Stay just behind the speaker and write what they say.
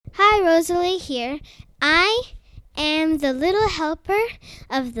Rosalie here. I am the little helper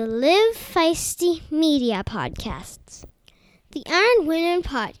of the Live Feisty Media podcasts. The Iron Women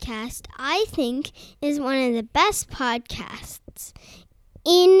podcast, I think, is one of the best podcasts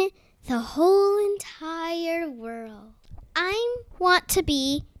in the whole entire world. I want to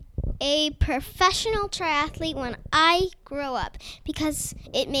be a professional triathlete when I grow up because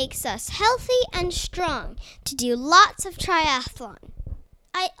it makes us healthy and strong to do lots of triathlon.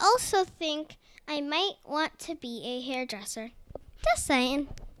 I also think I might want to be a hairdresser. Just saying.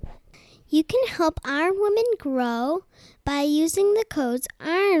 You can help Iron Women grow by using the codes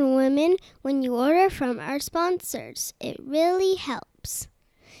Iron Women when you order from our sponsors. It really helps.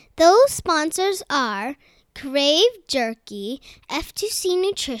 Those sponsors are Crave Jerky, F2C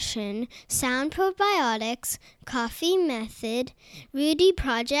Nutrition, Sound Probiotics, Coffee Method, Rudy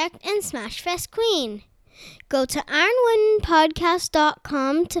Project, and Smashfest Queen. Go to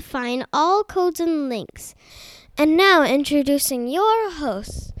ironwomenpodcast.com to find all codes and links. And now introducing your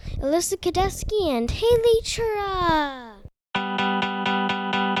hosts, Alyssa Kadeski and Haley Chura.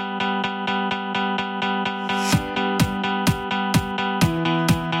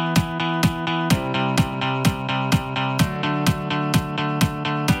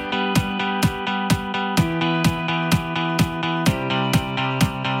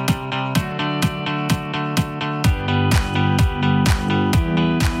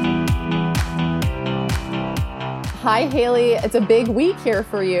 Hi, Haley. It's a big week here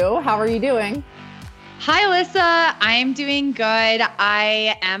for you. How are you doing? Hi, Alyssa. I'm doing good.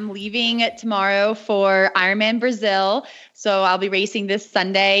 I am leaving tomorrow for Ironman Brazil. So I'll be racing this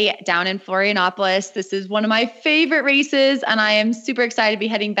Sunday down in Florianopolis. This is one of my favorite races, and I am super excited to be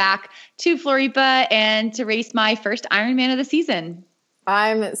heading back to Floripa and to race my first Ironman of the season.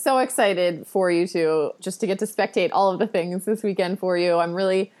 I'm so excited for you to get to spectate all of the things this weekend for you. I'm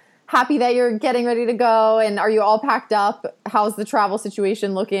really happy that you're getting ready to go. And are you all packed up? How's the travel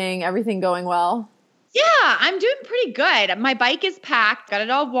situation looking? Everything going well? Yeah, I'm doing pretty good. My bike is packed, got it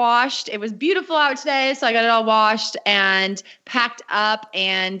all washed. It was beautiful out today, so I got it all washed and packed up.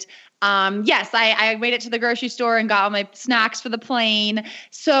 And yes, I made it to the grocery store and got all my snacks for the plane.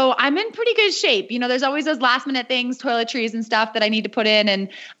 So I'm in pretty good shape. You know, there's always those last minute things, toiletries and stuff that I need to put in. And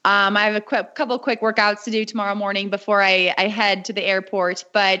I have a couple quick workouts to do tomorrow morning before I head to the airport.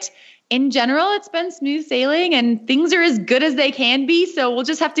 But in general, it's been smooth sailing and things are as good as they can be. So we'll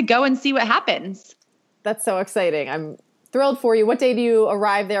just have to go and see what happens. That's so exciting. I'm thrilled for you. What day do you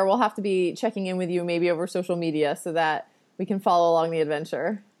arrive there? We'll have to be checking in with you maybe over social media so that we can follow along the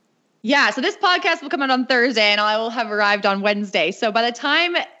adventure. Yeah, so this podcast will come out on Thursday and I will have arrived on Wednesday. So by the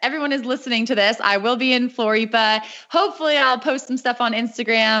time everyone is listening to this, I will be in Floripa. Hopefully I'll post some stuff on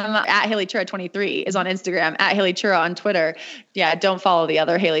Instagram. At Haley Chura 23 is on Instagram, at Haley Chura on Twitter. Yeah, don't follow the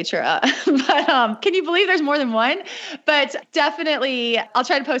other Haley Chura. But can you believe there's more than one? But definitely I'll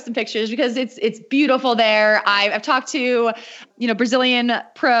try to post some pictures because it's beautiful there. I've talked to, Brazilian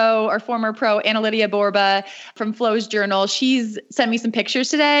pro or former pro Ana Lydia Borba from Flo's Journal. She's sent me some pictures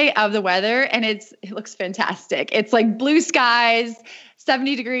today of the weather and it looks fantastic. It's like blue skies,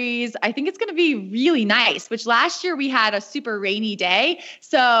 70 degrees. I think it's going to be really nice, which last year we had a super rainy day.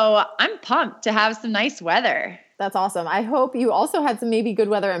 So I'm pumped to have some nice weather. That's awesome. I hope you also had some maybe good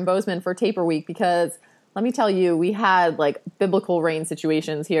weather in Bozeman for Taper Week because let me tell you, we had like biblical rain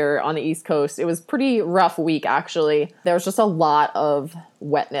situations here on the East Coast. It was pretty rough week, actually. There was just a lot of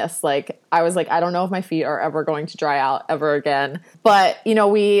wetness. I was like, I don't know if my feet are ever going to dry out ever again. But,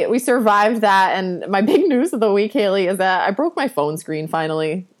 we survived that. And my big news of the week, Haley, is that I broke my phone screen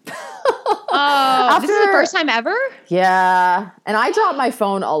finally. Oh, this is the first time ever? Yeah. And I dropped my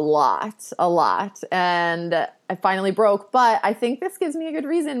phone a lot. And I finally broke. But I think this gives me a good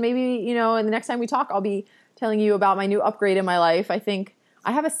reason. Maybe, in the next time we talk, I'll be telling you about my new upgrade in my life. I think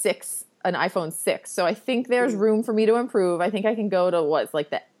I have an iPhone 6. So I think there's room for me to improve. I think I can go to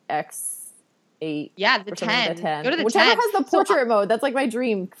the X8. Yeah, the 10. Go to the Whichever 10. has the portrait mode. That's like my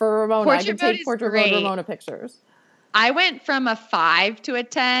dream for Ramona. I can take portrait mode Ramona pictures. I went from a 5 to a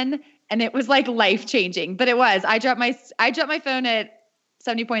 10 and it was like life-changing, but it was. I dropped my phone at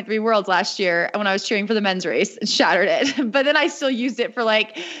 70.3 Worlds last year when I was cheering for the men's race and shattered it. But then I still used it for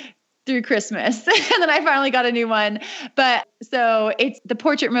through Christmas. And then I finally got a new one. But so the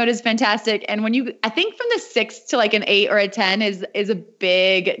portrait mode is fantastic. And I think from the 6 to an 8 or a 10 is a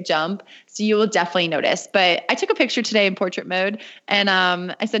big jump. So you will definitely notice. But I took a picture today in portrait mode and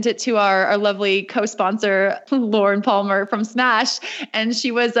I sent it to our lovely co-sponsor, Lauren Palmer from Smash. And she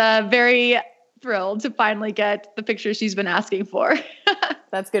was very thrilled to finally get the picture she's been asking for.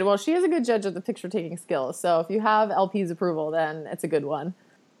 That's good. Well, she is a good judge of the picture taking skills. So if you have LP's approval, then it's a good one.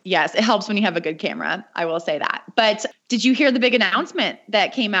 Yes, it helps when you have a good camera. I will say that. But did you hear the big announcement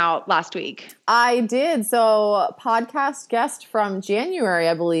that came out last week? I did. So podcast guest from January,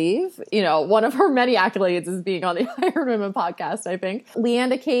 I believe, one of her many accolades is being on the Iron Women podcast, I think.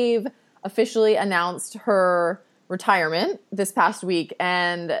 Leanda Cave officially announced her retirement this past week.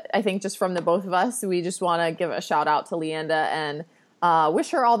 And I think just from the both of us, we just want to give a shout out to Leanda and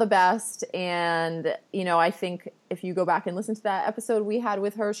wish her all the best. And, I think if you go back and listen to that episode we had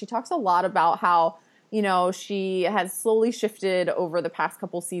with her, she talks a lot about how, she has slowly shifted over the past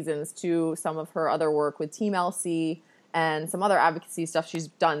couple seasons to some of her other work with Team LC and some other advocacy stuff she's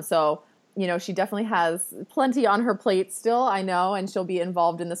done. So, she definitely has plenty on her plate still, I know, and she'll be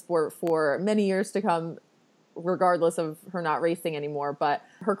involved in the sport for many years to come, regardless of her not racing anymore. But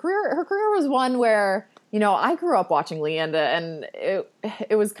her career was one where, I grew up watching Leanda, and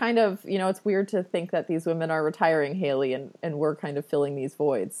it was kind of, it's weird to think that these women are retiring, Haley, and we're kind of filling these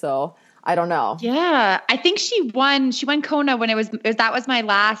voids. So I don't know. Yeah. I think she won Kona when that was my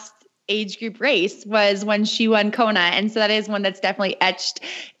last age group race, was when she won Kona. And so that is one that's definitely etched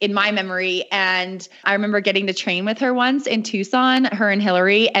in my memory. And I remember getting to train with her once in Tucson, her and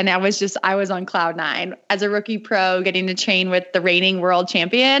Hillary. And I was on cloud nine as a rookie pro, getting to train with the reigning world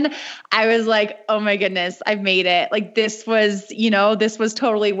champion. I was like, oh my goodness, I've made it. Like this was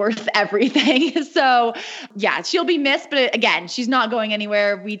totally worth everything. So yeah, she'll be missed, but again, she's not going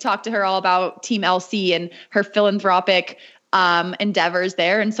anywhere. We talked to her all about Team LC and her philanthropic endeavors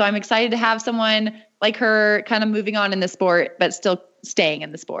there. And so I'm excited to have someone like her kind of moving on in the sport, but still staying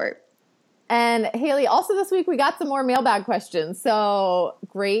in the sport. And Haley, also this week, we got some more mailbag questions. So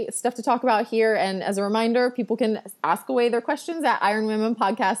great stuff to talk about here. And as a reminder, people can ask away their questions at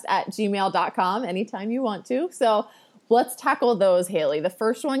ironwomenpodcast@gmail.com anytime you want to. So let's tackle those, Haley. The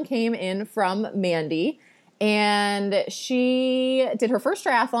first one came in from Mandy, and she did her first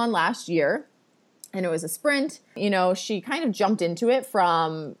triathlon last year. And it was a sprint. She kind of jumped into it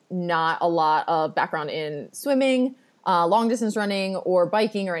from not a lot of background in swimming, long distance running, or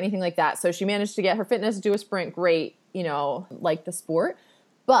biking, or anything like that. So she managed to get her fitness, do a sprint, great, like the sport.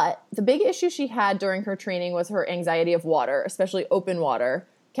 But the big issue she had during her training was her anxiety of water, especially open water,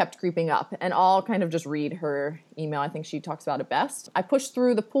 kept creeping up. And I'll kind of just read her email. I think she talks about it best. I pushed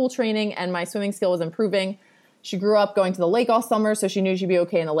through the pool training and my swimming skill was improving. She grew up going to the lake all summer, so she knew she'd be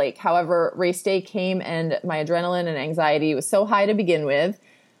okay in the lake. However, race day came and my adrenaline and anxiety was so high to begin with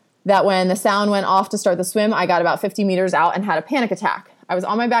that when the sound went off to start the swim, I got about 50 meters out and had a panic attack. I was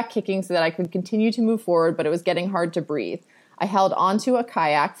on my back kicking so that I could continue to move forward, but it was getting hard to breathe. I held onto a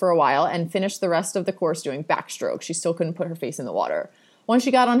kayak for a while and finished the rest of the course doing backstroke. She still couldn't put her face in the water. Once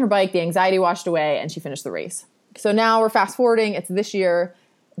she got on her bike, the anxiety washed away and she finished the race. So now we're fast forwarding. It's this year.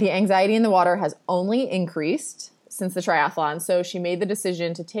 The anxiety in the water has only increased since the triathlon, so she made the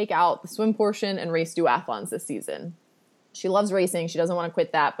decision to take out the swim portion and race duathlons this season. She loves racing. She doesn't want to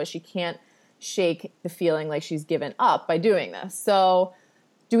quit that, but she can't shake the feeling like she's given up by doing this. So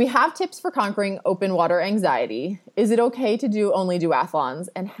do we have tips for conquering open water anxiety? Is it okay to do only duathlons?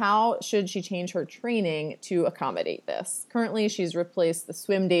 And how should she change her training to accommodate this? Currently, she's replaced the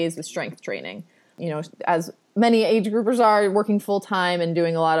swim days with strength training. As many age groupers are, working full-time and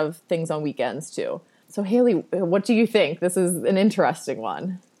doing a lot of things on weekends too. So Haley, what do you think? This is an interesting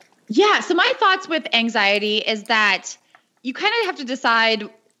one. Yeah. So my thoughts with anxiety is that you kind of have to decide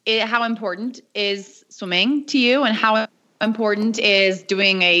how important is swimming to you and how important is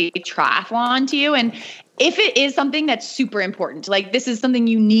doing a triathlon to you. And if it is something that's super important, like this is something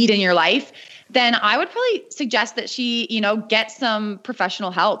you need in your life, then I would probably suggest that she, get some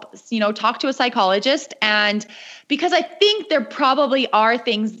professional help, talk to a psychologist. And because I think there probably are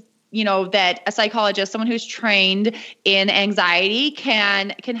things, that a psychologist, someone who's trained in anxiety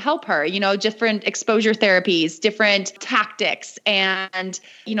can help her, different exposure therapies, different tactics and,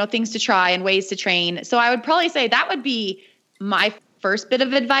 things to try and ways to train. So I would probably say that would be my first bit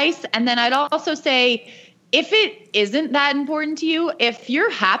of advice. And then I'd also say, if it isn't that important to you, if you're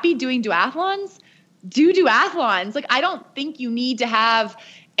happy doing duathlons, do duathlons. Like, I don't think you need to have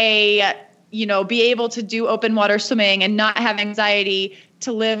be able to do open water swimming and not have anxiety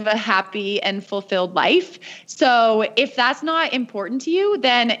to live a happy and fulfilled life. So if that's not important to you,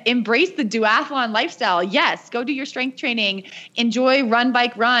 then embrace the duathlon lifestyle. Yes, go do your strength training, enjoy run,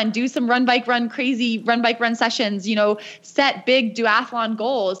 bike, run, do some run, bike, run, crazy run, bike, run sessions, set big duathlon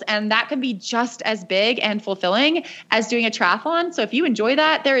goals. And that can be just as big and fulfilling as doing a triathlon. So if you enjoy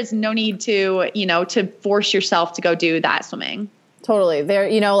that, there is no need to, to force yourself to go do that swimming. Totally. There,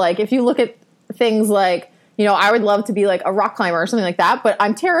 like if you look at things like, I would love to be like a rock climber or something like that, but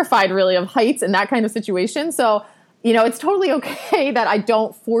I'm terrified really of heights and that kind of situation. So it's totally okay that I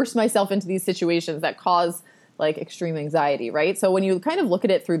don't force myself into these situations that cause like extreme anxiety, right? So when you kind of look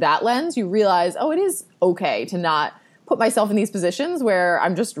at it through that lens, you realize, oh, it is okay to not put myself in these positions where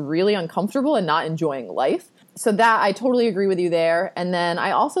I'm just really uncomfortable and not enjoying life. So that I totally agree with you there. And then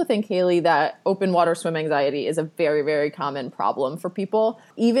I also think, Haley, that open water swim anxiety is a very, very common problem for people.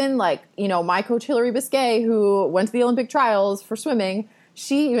 Even like, my coach Hillary Biscay, who went to the Olympic trials for swimming,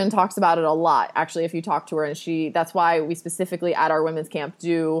 she even talks about it a lot, actually, if you talk to her. And that's why we specifically at our women's camp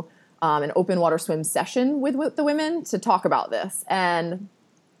do an open water swim session with the women to talk about this. And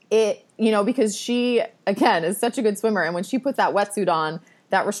it, because she, again, is such a good swimmer. And when she puts that wetsuit on,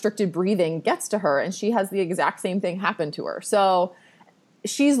 that restricted breathing gets to her, and she has the exact same thing happen to her. So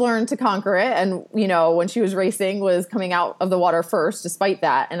she's learned to conquer it. And, when she was racing, was coming out of the water first, despite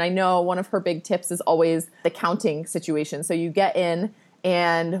that. And I know one of her big tips is always the counting situation. So you get in,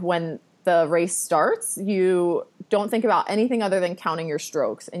 and when the race starts, you don't think about anything other than counting your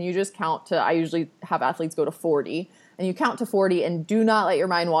strokes. And you just count to, I usually have athletes go to 40. And you count to 40 and do not let your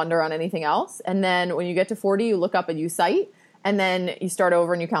mind wander on anything else. And then when you get to 40, you look up and you sight. And then you start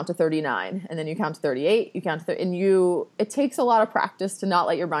over and you count to 39, and then you count to 38, you count to 30, and it takes a lot of practice to not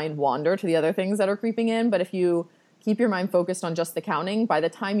let your mind wander to the other things that are creeping in. But if you keep your mind focused on just the counting, by the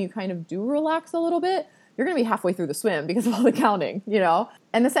time you kind of do relax a little bit, you're going to be halfway through the swim because of all the counting,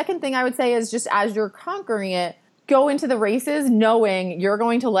 And the second thing I would say is just as you're conquering it, go into the races knowing you're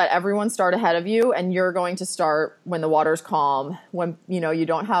going to let everyone start ahead of you, and you're going to start when the water's calm, when, you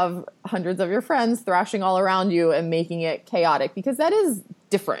don't have hundreds of your friends thrashing all around you and making it chaotic, because that is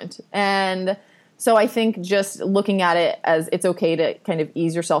different. And so I think just looking at it as it's okay to kind of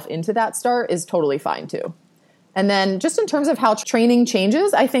ease yourself into that start is totally fine too. And then just in terms of how training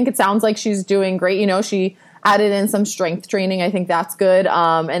changes, I think it sounds like she's doing great. She added in some strength training. I think that's good.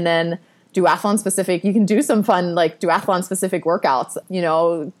 And then duathlon specific, you can do some fun like duathlon specific workouts,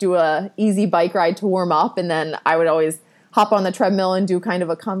 do a easy bike ride to warm up. And then I would always hop on the treadmill and do kind of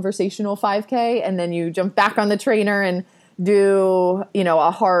a conversational 5K. And then you jump back on the trainer and do,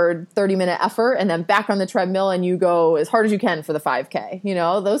 a hard 30-minute effort, and then back on the treadmill and you go as hard as you can for the 5K.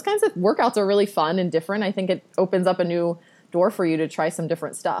 Those kinds of workouts are really fun and different. I think it opens up a new door for you to try some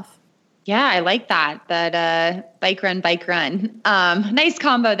different stuff. Yeah, I like that bike run. Nice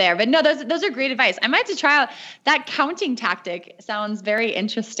combo there. But no, those are great advice. I might have to try out that counting tactic. Sounds very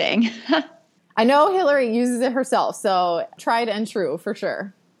interesting. I know Hillary uses it herself, so tried and true for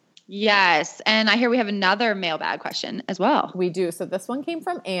sure. Yes. And I hear we have another mailbag question as well. We do. So this one came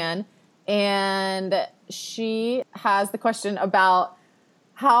from Anne, and she has the question about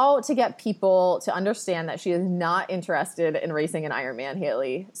how to get people to understand that she is not interested in racing an Ironman,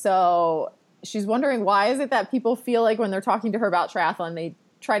 Haley. So she's wondering, why is it that people feel like when they're talking to her about triathlon, they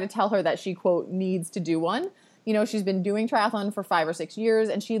try to tell her that she, quote, needs to do one. She's been doing triathlon for 5 or 6 years,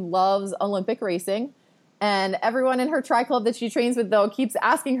 and she loves Olympic racing. And everyone in her tri club that she trains with, though, keeps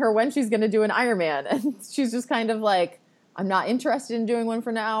asking her when she's going to do an Ironman. And she's just kind of like, I'm not interested in doing one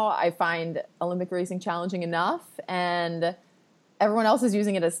for now. I find Olympic racing challenging enough. And everyone else is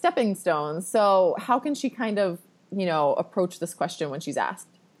using it as stepping stones. So how can she kind of, approach this question when she's asked?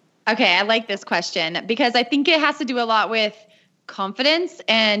 Okay, I like this question because I think it has to do a lot with confidence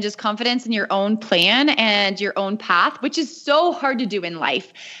and just confidence in your own plan and your own path, which is so hard to do in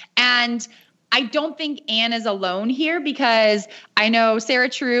life. And I don't think Anne is alone here because I know Sarah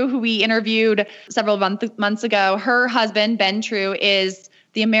True, who we interviewed several months ago, her husband, Ben True, is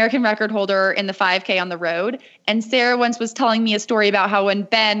the American record holder in the 5K on the road. And Sarah once was telling me a story about how when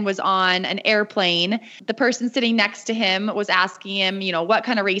Ben was on an airplane, the person sitting next to him was asking him, what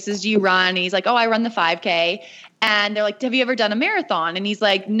kind of races do you run? And he's like, oh, I run the 5K. And they're like, have you ever done a marathon? And he's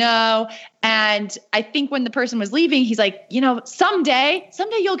like, no. And I think when the person was leaving, he's like, someday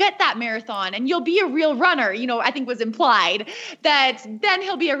you'll get that marathon and you'll be a real runner. I think was implied that then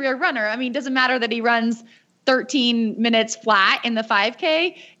he'll be a real runner. I mean, it doesn't matter that he runs 13 minutes flat in the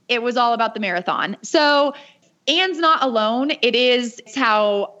 5K. It was all about the marathon. So Anne's not alone. It's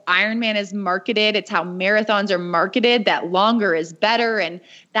how Ironman is marketed. It's how marathons are marketed, that longer is better. And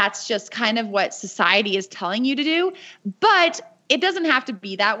that's just kind of what society is telling you to do. But it doesn't have to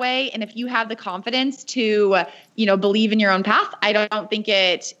be that way. And if you have the confidence to, believe in your own path, I don't think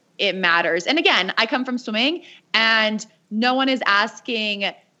it matters. And again, I come from swimming and no one is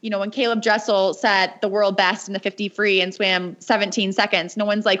asking, when Caleb Dressel set the world best in the 50 free and swam 17 seconds, no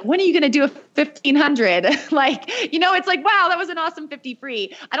one's like, when are you going to do a 1500? It's like, wow, that was an awesome 50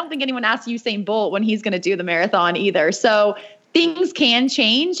 free. I don't think anyone asks Usain Bolt when he's going to do the marathon either. So things can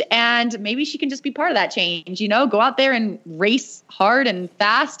change and maybe she can just be part of that change, go out there and race hard and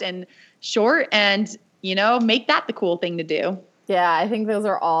fast and short and make that the cool thing to do. Yeah, I think those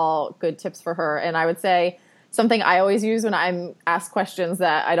are all good tips for her. And I would say something I always use when I'm asked questions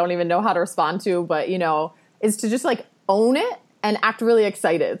that I don't even know how to respond to, but, is to just like own it and act really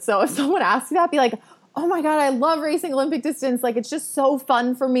excited. So if someone asks you that, be like, oh my God, I love racing Olympic distance. Like, it's just so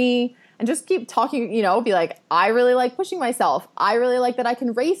fun for me. And just keep talking, be like, I really like pushing myself. I really like that I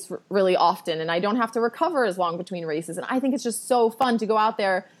can race really often and I don't have to recover as long between races. And I think it's just so fun to go out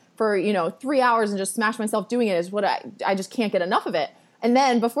there for, 3 hours and just smash myself doing it is what I just can't get enough of it. And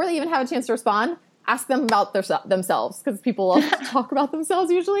then before they even have a chance to respond, ask them about themselves, because people love to talk about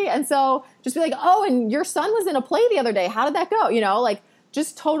themselves usually. And so just be like, oh, and your son was in a play the other day. How did that go?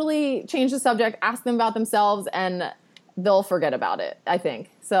 Just totally change the subject, ask them about themselves, and they'll forget about it, I think.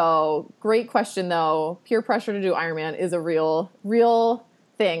 So great question, though. Peer pressure to do Ironman is a real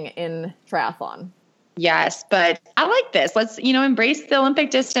thing in triathlon. Yes, but I like this. Let's, embrace the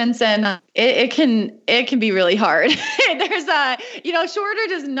Olympic distance, and it can be really hard. There's shorter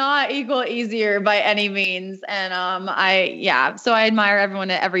does not equal easier by any means. And so I admire everyone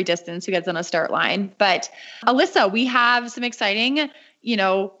at every distance who gets on a start line. But Alyssa, we have some exciting,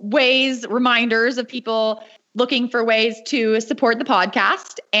 reminders of people looking for ways to support the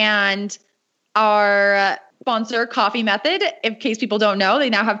podcast, and our sponsor, Coffee Method. In case people don't know, they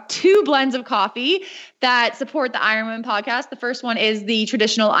now have 2 blends of coffee that support the Ironwomen podcast. The first one is the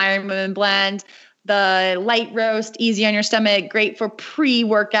traditional Ironwomen blend, the light roast, easy on your stomach, great for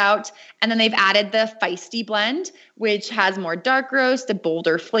pre-workout. And then they've added the Feisty blend, which has more dark roast, a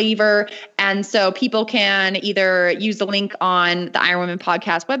bolder flavor. And so people can either use the link on the Ironwomen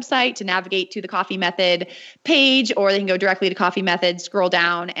podcast website to navigate to the Coffee Method page, or they can go directly to Coffee Method, scroll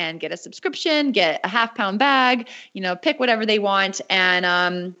down and get a subscription, get a half-pound bag, pick whatever they want,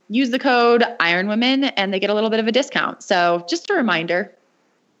 and use the code Ironwomen, and they get a little bit of a discount. So just a reminder.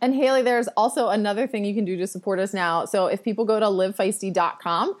 And Haley, there's also another thing you can do to support us now. So if people go to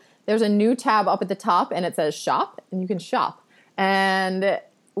livefeisty.com, there's a new tab up at the top and it says shop, and you can shop. And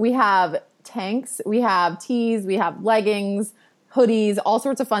we have tanks, we have tees, we have leggings, hoodies, all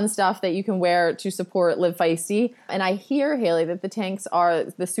sorts of fun stuff that you can wear to support Live Feisty. And I hear, Haley, that the tanks are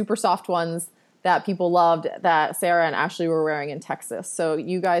the super soft ones that people loved that Sarah and Ashley were wearing in Texas. So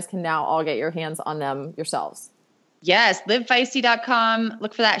you guys can now all get your hands on them yourselves. Yes, livefeisty.com.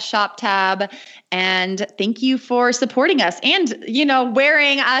 Look for that shop tab. And thank you for supporting us and,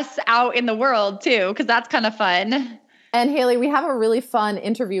 wearing us out in the world too, because that's kind of fun. And Haley, we have a really fun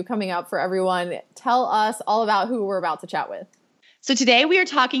interview coming up for everyone. Tell us all about who we're about to chat with. So today we are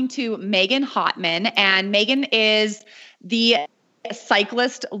talking to Megan Hotman, and Megan is the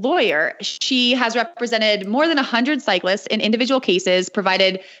cyclist lawyer. She has represented more than 100 cyclists in individual cases,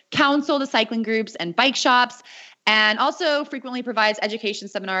 provided counsel to cycling groups and bike shops, and also frequently provides education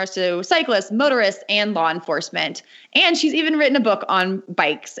seminars to cyclists, motorists, and law enforcement. And she's even written a book on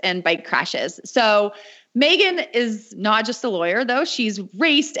bikes and bike crashes. So Megan is not just a lawyer, though. She's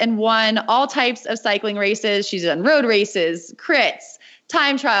raced and won all types of cycling races. She's done road races, crits,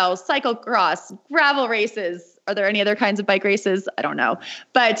 time trials, cyclocross, gravel races. Are there any other kinds of bike races? I don't know.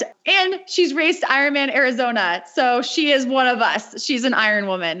 And she's raced Ironman Arizona. So she is one of us. She's an Iron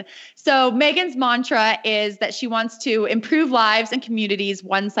woman. So Megan's mantra is that she wants to improve lives and communities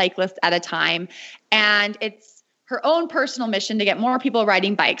one cyclist at a time. And it's her own personal mission to get more people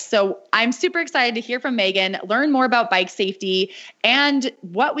riding bikes. So I'm super excited to hear from Megan, learn more about bike safety and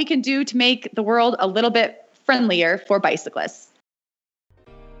what we can do to make the world a little bit friendlier for bicyclists.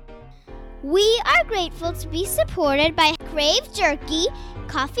 We are grateful to be supported by Crave Jerky,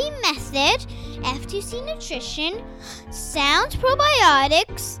 Coffee Method, F2C Nutrition, Sound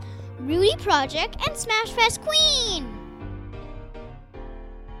Probiotics, Rudy Project, and Smashfest Queen.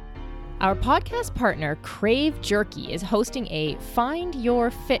 Our podcast partner, Crave Jerky, is hosting a Find Your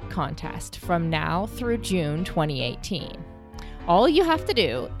Fit contest from now through June 2018. All you have to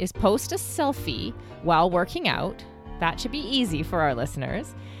do is post a selfie while working out. That should be easy for our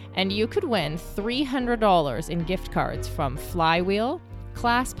listeners. And you could win $300 in gift cards from Flywheel,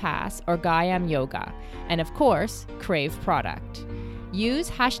 ClassPass, or Gaiam Yoga, and of course, Crave product. Use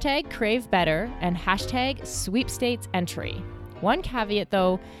hashtag CraveBetter and hashtag sweepstakes entry. One caveat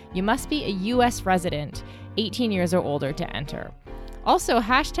though, you must be a US resident, 18 years or older to enter. Also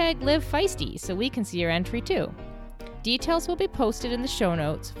hashtag Live Feisty so we can see your entry too. Details will be posted in the show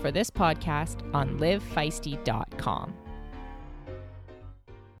notes for this podcast on livefeisty.com.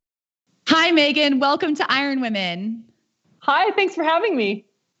 Hi, Megan. Welcome to Iron Women. Hi, thanks for having me.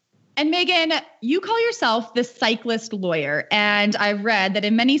 And Megan, you call yourself the cyclist lawyer, and I've read that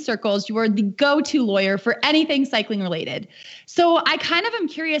in many circles, you are the go-to lawyer for anything cycling related. So I kind of am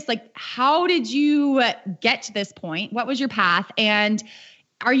curious, like, how did you get to this point? What was your path? And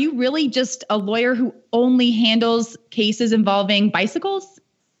are you really just a lawyer who only handles cases involving bicycles?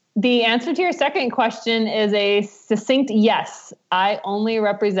 The answer to your second question is a succinct yes. I only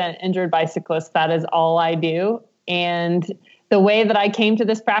represent injured bicyclists. That is all I do. And the way that I came to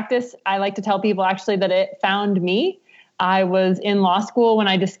this practice, I like to tell people actually that it found me. I was in law school when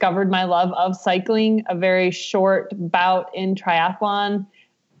I discovered my love of cycling. A very short bout in triathlon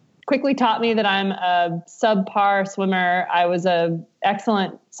quickly taught me that I'm a subpar swimmer. I was an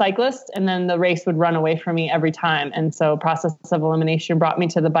excellent cyclist, and then the race would run away from me every time. And so process of elimination brought me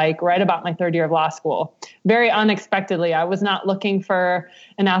to the bike right about my third year of law school. Very unexpectedly. I was not looking for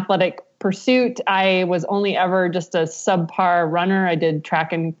an athletic pursuit. I was only ever just a subpar runner. I did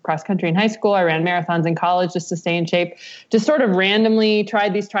track and cross country in high school. I ran marathons in college just to stay in shape. Just sort of randomly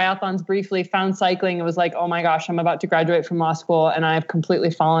tried these triathlons briefly, found cycling. It was like, oh my gosh, I'm about to graduate from law school and I've completely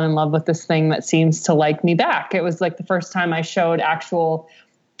fallen in love with this thing that seems to like me back. It was like the first time I showed actual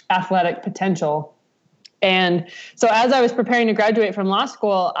athletic potential. And so as I was preparing to graduate from law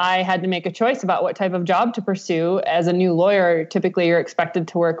school, I had to make a choice about what type of job to pursue. As a new lawyer, typically you're expected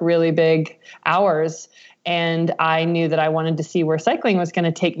to work really big hours. And I knew that I wanted to see where cycling was going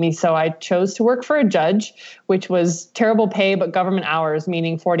to take me. So I chose to work for a judge, which was terrible pay, but government hours,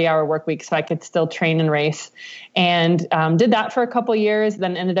 meaning 40-hour work week, so I could still train and race. And did that for a couple of years,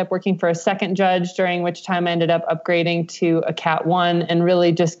 then ended up working for a second judge, during which time I ended up upgrading to a Cat 1 and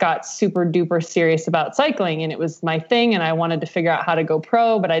really just got super duper serious about cycling. And it was my thing, and I wanted to figure out how to go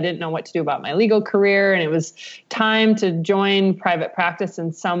pro, but I didn't know what to do about my legal career. And it was time to join private practice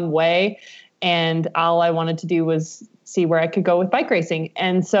in some way. And all I wanted to do was see where I could go with bike racing.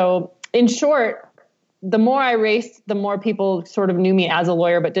 And so in short, the more I raced, the more people sort of knew me as a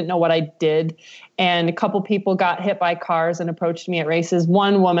lawyer, but didn't know what I did. And a couple people got hit by cars and approached me at races.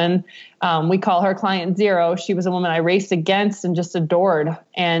 One woman, we call her Client Zero. She was a woman I raced against and just adored.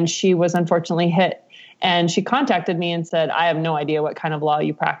 And she was unfortunately hit. And she contacted me and said, I have no idea what kind of law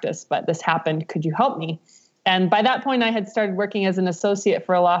you practice, but this happened. Could you help me? And by that point, I had started working as an associate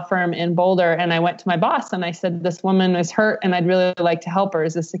for a law firm in Boulder. And I went to my boss and I said, this woman is hurt and I'd really like to help her.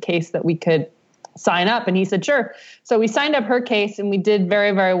 Is this a case that we could sign up? And he said, sure. So we signed up her case and we did very,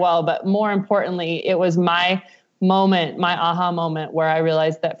 very well. But more importantly, it was my moment, my aha moment, where I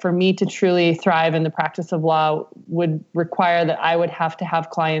realized that for me to truly thrive in the practice of law would require that I would have to have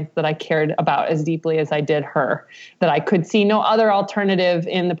clients that I cared about as deeply as I did her, that I could see no other alternative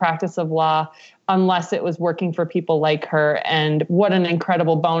in the practice of law unless it was working for people like her. And what an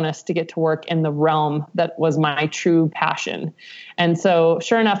incredible bonus to get to work in the realm that was my true passion. And so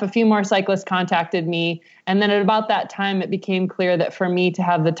sure enough, a few more cyclists contacted me. And then at about that time, it became clear that for me to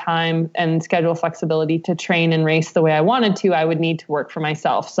have the time and schedule flexibility to train and race the way I wanted to, I would need to work for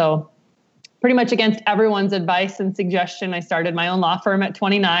myself. So pretty much against everyone's advice and suggestion, I started my own law firm at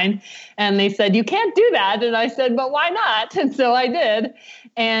 29. And they said, you can't do that. And I said, but why not? And so I did.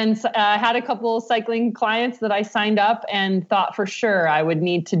 And I had a couple of cycling clients that I signed up and thought for sure I would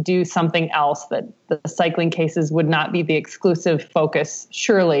need to do something else, that the cycling cases would not be the exclusive focus,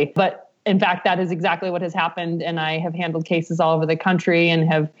 surely. But in fact, that is exactly what has happened. And I have handled cases all over the country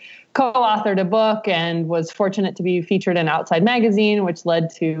and have co-authored a book and was fortunate to be featured in Outside Magazine, which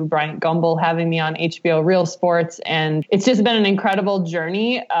led to Bryant Gumbel having me on HBO Real Sports. And it's just been an incredible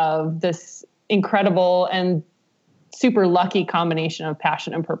journey of this incredible and super lucky combination of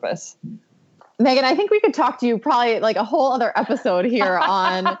passion and purpose. Megan, I think we could talk to you probably like a whole other episode here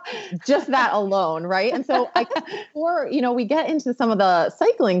on just that alone, right? And so before, we get into some of the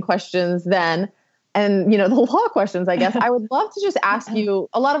cycling questions then, and, the law questions, I guess, I would love to just ask you,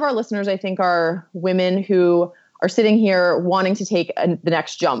 a lot of our listeners, I think, are women who are sitting here wanting to take the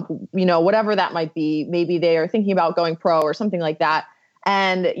next jump, whatever that might be. Maybe they are thinking about going pro or something like that.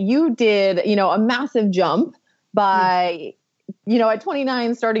 And you did, a massive jump by, at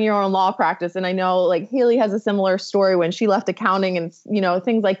 29, starting your own law practice. And I know like Haley has a similar story when she left accounting and,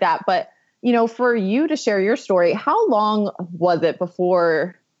 things like that. But, for you to share your story, how long was it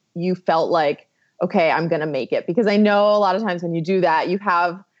before you felt like, okay, I'm going to make it? Because I know a lot of times when you do that, you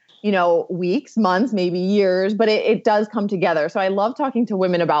have, weeks, months, maybe years, but it does come together. So I love talking to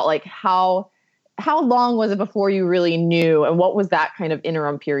women about like how long was it before you really knew, and what was that kind of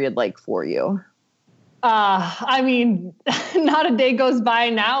interim period like for you? I mean, not a day goes by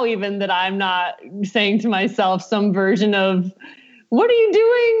now even that I'm not saying to myself some version of what are you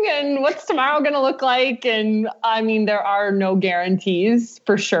doing? And what's tomorrow going to look like? And I mean, there are no guarantees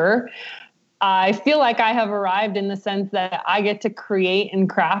for sure. I feel like I have arrived in the sense that I get to create and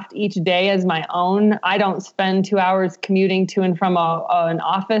craft each day as my own. I don't spend 2 hours commuting to and from an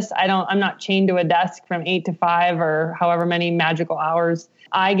office. I'm not chained to a desk from 8 to 5 or however many magical hours.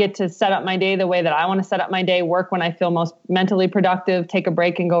 I get to set up my day the way that I want to set up my day, work when I feel most mentally productive, take a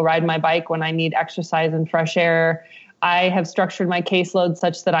break and go ride my bike when I need exercise and fresh air. I have structured my caseload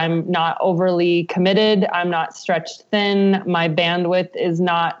such that I'm not overly committed. I'm not stretched thin. My bandwidth is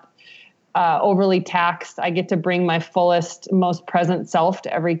not overly taxed. I get to bring my fullest, most present self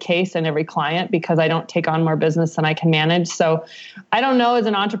to every case and every client because I don't take on more business than I can manage. So I don't know, as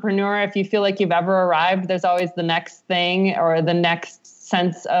an entrepreneur, if you feel like you've ever arrived, there's always the next thing or the next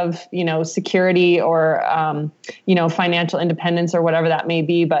sense of, security or, financial independence or whatever that may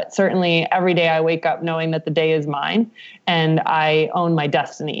be. But certainly every day I wake up knowing that the day is mine and I own my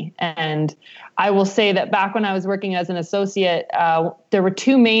destiny. And I will say that back when I was working as an associate, there were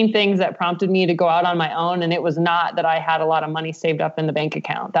two main things that prompted me to go out on my own. And it was not that I had a lot of money saved up in the bank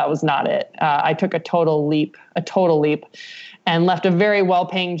account. That was not it. I took a total leap, and left a very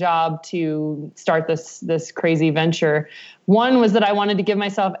well-paying job to start this crazy venture. One was that I wanted to give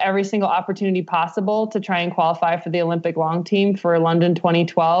myself every single opportunity possible to try and qualify for the Olympic long team for London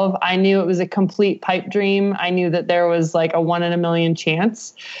 2012. I knew it was a complete pipe dream. I knew that there was like a 1 in a million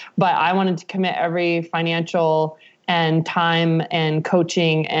chance, but I wanted to commit every financial and time and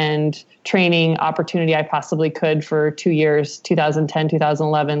coaching and training opportunity I possibly could for 2 years, 2010,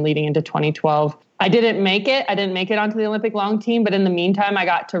 2011, leading into 2012. I didn't make it. I didn't make it onto the Olympic long team, but in the meantime, I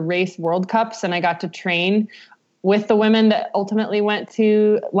got to race World Cups and I got to train with the women that ultimately went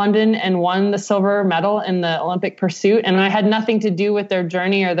to London and won the silver medal in the Olympic pursuit. And I had nothing to do with their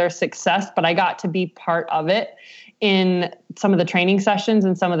journey or their success, but I got to be part of it in some of the training sessions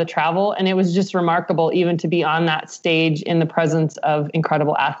and some of the travel. And it was just remarkable even to be on that stage in the presence of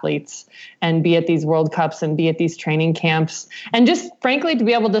incredible athletes and be at these World Cups and be at these training camps. And just frankly, to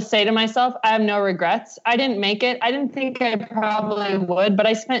be able to say to myself, I have no regrets. I didn't make it. I didn't think I probably would, but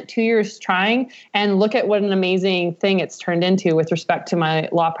I spent 2 years trying, and look at what an amazing thing it's turned into with respect to my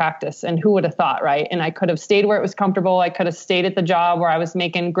law practice. And who would have thought, right? And I could have stayed where it was comfortable. I could have stayed at the job where I was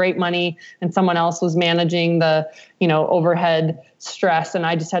making great money and someone else was managing the, overhead stress, and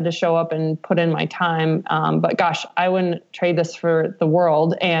I just had to show up and put in my time. But gosh, I wouldn't trade this for the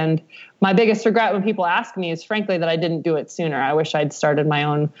world. And my biggest regret when people ask me is frankly that I didn't do it sooner. I wish I'd started my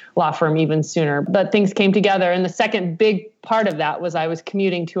own law firm even sooner, but things came together. And the second big part of that was I was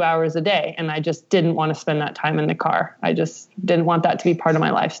commuting 2 hours a day, and I just didn't want to spend that time in the car. I just didn't want that to be part of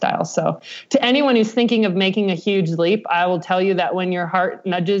my lifestyle. So to anyone who's thinking of making a huge leap, I will tell you that when your heart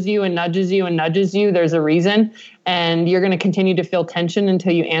nudges you and nudges you and nudges you, there's a reason, and you're going to continue to feel tension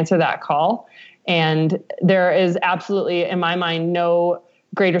until you answer that call. And there is absolutely, in my mind, no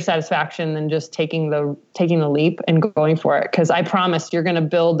greater satisfaction than just taking the leap and going for it. Because I promise you're going to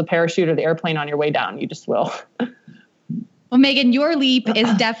build the parachute or the airplane on your way down. You just will. Well, Megan, your leap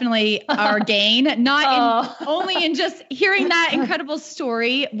is definitely our gain, only in just hearing that incredible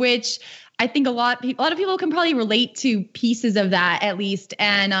story, which I think a lot of people can probably relate to pieces of that at least.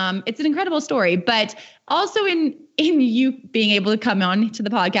 And it's an incredible story, but also in you being able to come on to the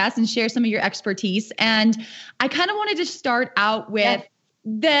podcast and share some of your expertise. And I kind of wanted to start out with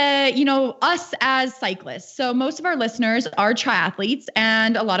us as cyclists. So most of our listeners are triathletes,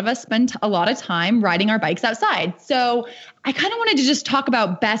 and a lot of us spend a lot of time riding our bikes outside. So I kind of wanted to just talk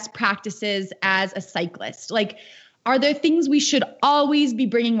about best practices as a cyclist. Like, are there things we should always be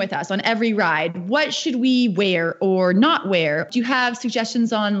bringing with us on every ride? What should we wear or not wear? Do you have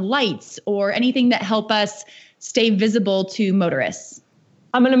suggestions on lights or anything that help us stay visible to motorists?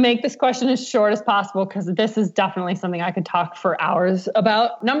 I'm going to make this question as short as possible because this is definitely something I could talk for hours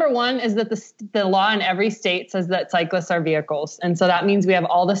about. Number one is that the law in every state says that cyclists are vehicles. And so that means we have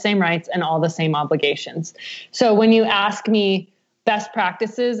all the same rights and all the same obligations. So when you ask me best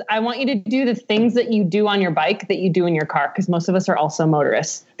practices, I want you to do the things that you do on your bike that you do in your car, because most of us are also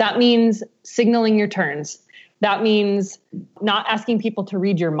motorists. That means signaling your turns. That means not asking people to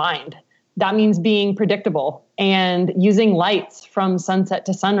read your mind. That means being predictable and using lights from sunset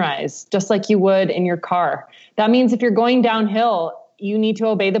to sunrise, just like you would in your car. That means if you're going downhill, you need to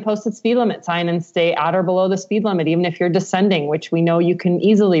obey the posted speed limit sign and stay at or below the speed limit, even if you're descending, which we know you can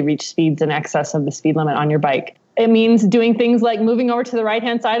easily reach speeds in excess of the speed limit on your bike. It means doing things like moving over to the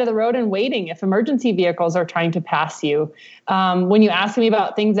right-hand side of the road and waiting if emergency vehicles are trying to pass you. When you ask me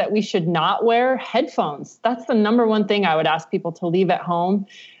about things that we should not wear, headphones. That's the number one thing I would ask people to leave at home.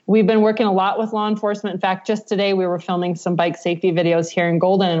 We've been working a lot with law enforcement. In fact, just today we were filming some bike safety videos here in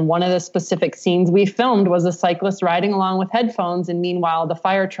Golden, and one of the specific scenes we filmed was a cyclist riding along with headphones, and meanwhile the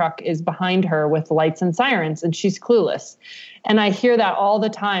fire truck is behind her with lights and sirens, and she's clueless. And I hear that all the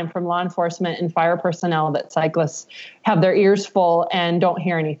time from law enforcement and fire personnel, that cyclists have their ears full and don't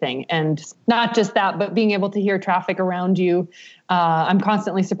hear anything. And not just that, but being able to hear traffic around you. I'm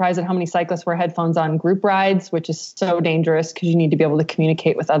constantly surprised at how many cyclists wear headphones on group rides, which is so dangerous because you need to be able to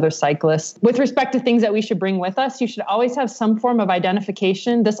communicate with other cyclists. With respect to things that we should bring with us, you should always have some form of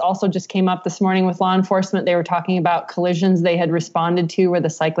identification. This also just came up this morning with law enforcement. They were talking about collisions they had responded to where the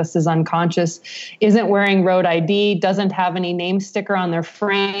cyclist is unconscious, isn't wearing road ID, doesn't have any name sticker on their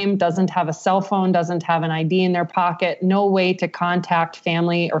frame, doesn't have a cell phone, doesn't have an ID in their pocket, no way to contact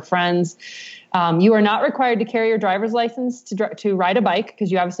family or friends. You are not required to carry your driver's license to ride a bike,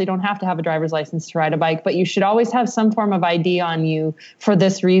 because you obviously don't have to have a driver's license to ride a bike, but you should always have some form of ID on you for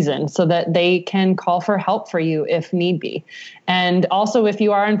this reason, so that they can call for help for you if need be. And also, if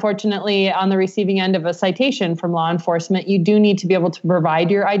you are unfortunately on the receiving end of a citation from law enforcement, you do need to be able to provide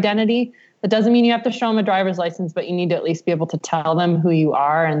your identity. That doesn't mean you have to show them a driver's license, but you need to at least be able to tell them who you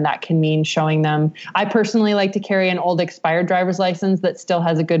are. And that can mean showing them. I personally like to carry an old expired driver's license that still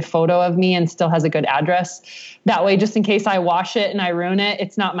has a good photo of me and still has a good address. That way, just in case I wash it and I ruin it,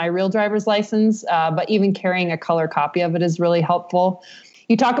 it's not my real driver's license. But even carrying a color copy of it is really helpful.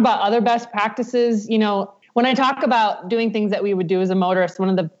 You talk about other best practices. You know, when I talk about doing things that we would do as a motorist, one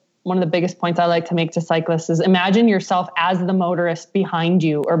of the biggest points I like to make to cyclists is imagine yourself as the motorist behind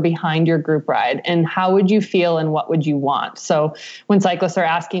you or behind your group ride. And how would you feel and what would you want? So when cyclists are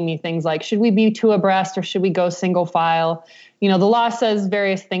asking me things like, should we be two abreast or should we go single file? You know, the law says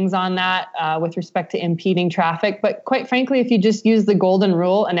various things on that with respect to impeding traffic. But quite frankly, if you just use the golden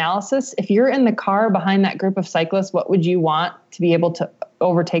rule analysis, if you're in the car behind that group of cyclists, what would you want to be able to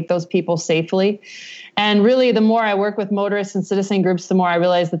overtake those people safely? And really, the more I work with motorists and citizen groups, the more I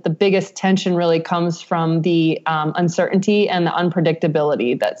realize that the biggest tension really comes from the uncertainty and the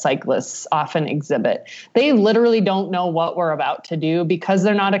unpredictability that cyclists often exhibit. They literally don't know what we're about to do because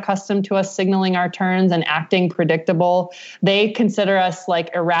they're not accustomed to us signaling our turns and acting predictable. They consider us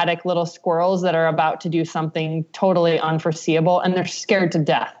like erratic little squirrels that are about to do something totally unforeseeable, and they're scared to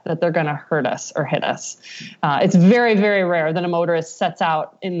death that they're going to hurt us or hit us. It's very, very rare that a motorist sets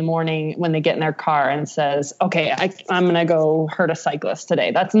out in the morning when they get in their car and says, okay, I'm going to go hurt a cyclist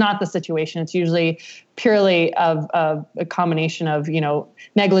today. That's not the situation. It's usually purely of a combination of, you know,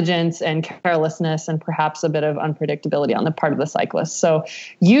 negligence and carelessness and perhaps a bit of unpredictability on the part of the cyclist. So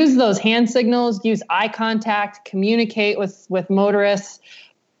use those hand signals, use eye contact, communicate with motorists.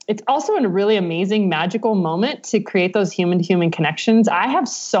 It's also a really amazing, magical moment to create those human-to-human connections. I have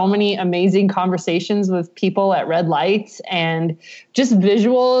so many amazing conversations with people at red lights and just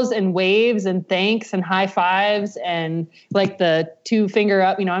visuals and waves and thanks and high fives and like the 2-finger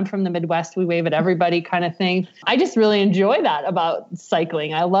up. You know, I'm from the Midwest. We wave at everybody kind of thing. I just really enjoy that about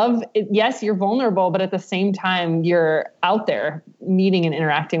cycling. I love it. Yes, you're vulnerable, but at the same time, you're out there meeting and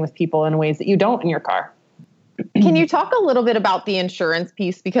interacting with people in ways that you don't in your car. Can you talk a little bit about the insurance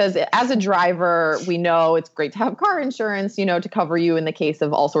piece? Because as a driver, we know it's great to have car insurance, you know, to cover you in the case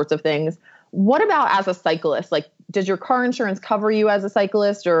of all sorts of things. What about as a cyclist? Like, does your car insurance cover you as a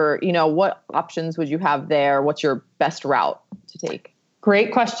cyclist, or, you know, what options would you have there? What's your best route to take?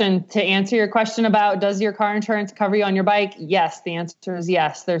 Great question. To answer your question about does your car insurance cover you on your bike? Yes, the answer is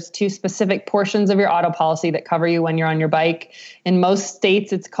yes. There's 2 specific portions of your auto policy that cover you when you're on your bike. In most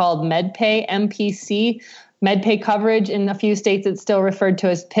states, it's called MedPay, MPC. MedPay coverage. In a few states, it's still referred to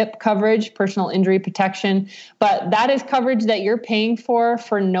as PIP coverage, personal injury protection. But that is coverage that you're paying for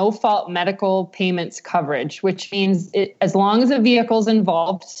no-fault medical payments coverage, which means as long as the vehicle's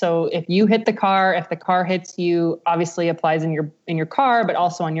involved. So if you hit the car, if the car hits you, obviously applies in your car, but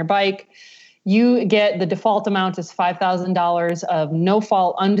also on your bike. You get the default amount is $5,000 of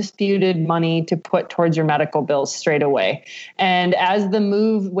no-fault, undisputed money to put towards your medical bills straight away. And as the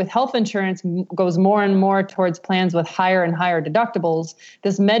move with health insurance goes more and more towards plans with higher and higher deductibles,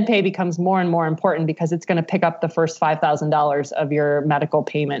 this MedPay becomes more and more important because it's going to pick up the first $5,000 of your medical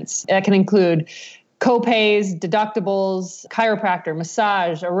payments. That can include co-pays, deductibles, chiropractor,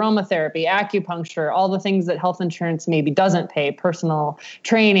 massage, aromatherapy, acupuncture, all the things that health insurance maybe doesn't pay, personal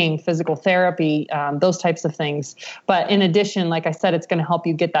training, physical therapy, those types of things. But in addition, like I said, it's going to help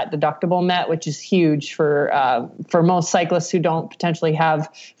you get that deductible met, which is huge for most cyclists who don't potentially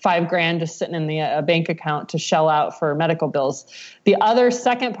have $5,000 just sitting in the bank account to shell out for medical bills. The other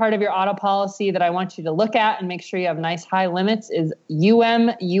second part of your auto policy that I want you to look at and make sure you have nice high limits is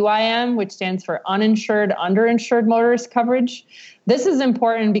UM/UIM, which stands for uninsured uninsured, underinsured motorist coverage. This is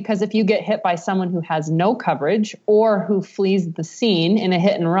important because if you get hit by someone who has no coverage or who flees the scene in a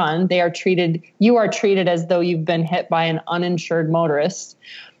hit and run, you are treated as though you've been hit by an uninsured motorist.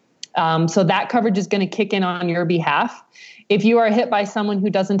 So that coverage is going to kick in on your behalf. If you are hit by someone who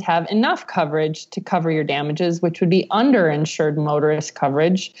doesn't have enough coverage to cover your damages, which would be underinsured motorist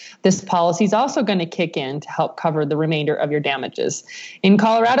coverage, this policy is also going to kick in to help cover the remainder of your damages. In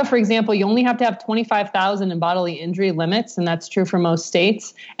Colorado, for example, you only have to have $25,000 in bodily injury limits, and that's true for most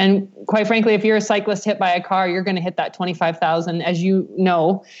states. And quite frankly, if you're a cyclist hit by a car, you're going to hit that $25,000, as you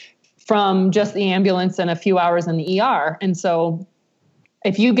know, from just the ambulance and a few hours in the ER. And so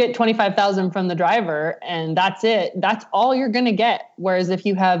if you get $25,000 from the driver and that's it, that's all you're going to get. Whereas if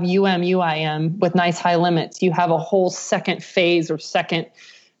you have UIM with nice high limits, you have a whole second phase or second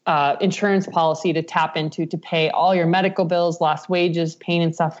insurance policy to tap into to pay all your medical bills, lost wages, pain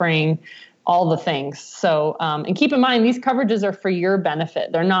and suffering, all the things. So, and keep in mind, these coverages are for your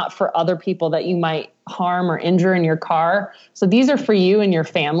benefit. They're not for other people that you might harm or injure in your car. So these are for you and your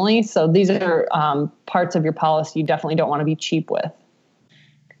family. So these are parts of your policy you definitely don't want to be cheap with.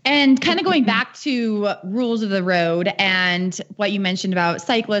 And kind of going back to rules of the road and what you mentioned about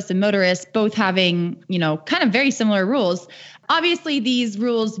cyclists and motorists both having, kind of very similar rules. Obviously, these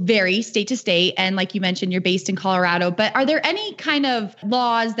rules vary state to state. And like you mentioned, you're based in Colorado. But are there any kind of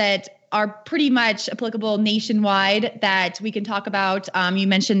laws that are pretty much applicable nationwide that we can talk about? You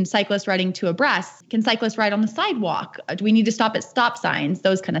mentioned cyclists riding two abreast. Can cyclists ride on the sidewalk? Do we need to stop at stop signs?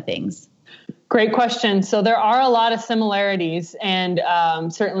 Those kind of things. Great question. So there are a lot of similarities. And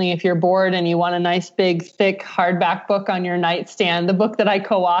certainly if you're bored and you want a nice, big, thick hardback book on your nightstand, the book that I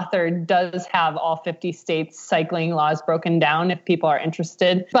co-authored does have all 50 states cycling laws broken down if people are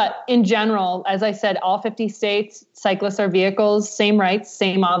interested. But in general, as I said, all 50 states, cyclists are vehicles, same rights,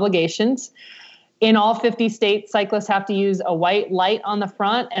 same obligations. In all 50 states, cyclists have to use a white light on the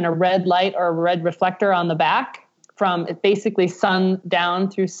front and a red light or a red reflector on the back from basically sun down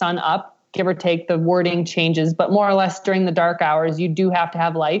through sun up. Give or take, the wording changes, but more or less during the dark hours, you do have to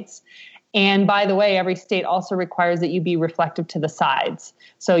have lights. And by the way, every state also requires that you be reflective to the sides.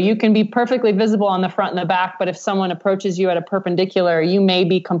 So you can be perfectly visible on the front and the back, but if someone approaches you at a perpendicular, you may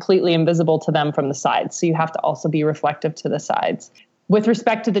be completely invisible to them from the sides. So you have to also be reflective to the sides. With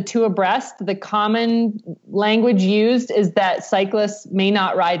respect to the two abreast, the common language used is that cyclists may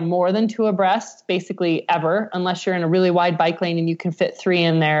not ride more than two abreast, basically ever, unless you're in a really wide bike lane and you can fit three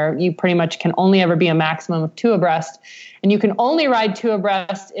in there. You pretty much can only ever be a maximum of two abreast. And you can only ride two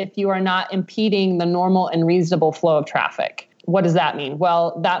abreast if you are not impeding the normal and reasonable flow of traffic. What does that mean?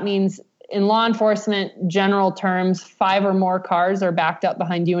 Well, that means in law enforcement general terms, 5 or more cars are backed up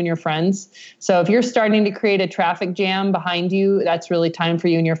behind you and your friends. So if you're starting to create a traffic jam behind you, that's really time for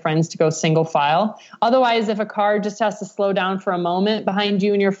you and your friends to go single file. Otherwise, if a car just has to slow down for a moment behind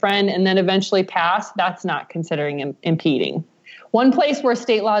you and your friend and then eventually pass, that's not considering impeding. One place where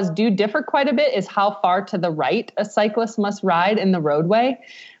state laws do differ quite a bit is how far to the right a cyclist must ride in the roadway.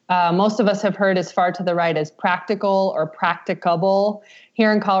 Most of us have heard as far to the right as practical or practicable.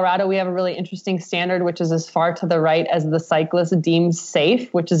 Here in Colorado, we have a really interesting standard, which is as far to the right as the cyclist deems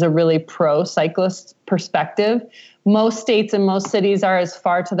safe, which is a really pro-cyclist perspective. Most states and most cities are as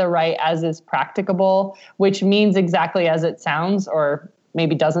far to the right as is practicable, which means exactly as it sounds, or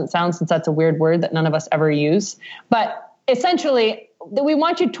maybe doesn't sound, since that's a weird word that none of us ever use. But essentially, we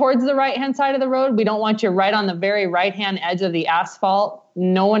want you towards the right-hand side of the road. We don't want you right on the very right-hand edge of the asphalt.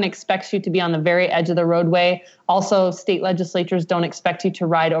 No one expects you to be on the very edge of the roadway. Also, state legislatures don't expect you to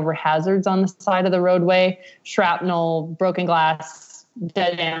ride over hazards on the side of the roadway, shrapnel, broken glass,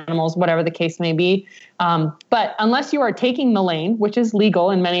 dead animals, whatever the case may be. But unless you are taking the lane, which is legal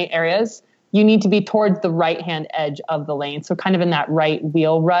in many areas, you need to be towards the right-hand edge of the lane. So kind of in that right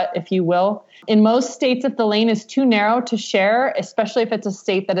wheel rut, if you will. In most states, if the lane is too narrow to share, especially if it's a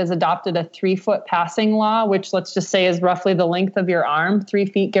state that has adopted a 3-foot passing law, which let's just say is roughly the length of your arm, 3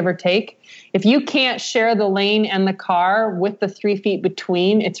 feet, give or take. If you can't share the lane and the car with the 3 feet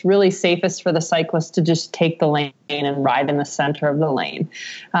between, it's really safest for the cyclist to just take the lane and ride in the center of the lane.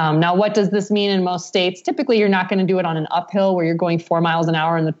 Now, what does this mean in most states? Typically, you're not going to do it on an uphill where you're going 4 miles an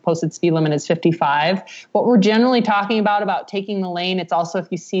hour and the posted speed limit is 55. What we're generally talking about taking the lane, it's also if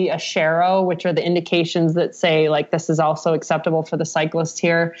you see a sharrow, which are the indications that say, like, this is also acceptable for the cyclist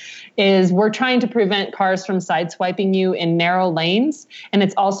here, is we're trying to prevent cars from sideswiping you in narrow lanes. And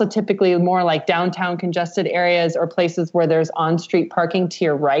it's also typically more like downtown congested areas or places where there's on-street parking to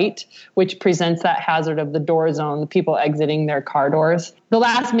your right, which presents that hazard of the door zone, the people exiting their car doors. The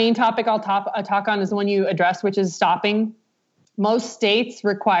last main topic I'll talk on is the one you addressed, which is stopping. Most states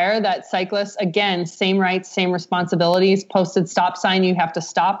require that cyclists, again, same rights, same responsibilities. Posted stop sign, you have to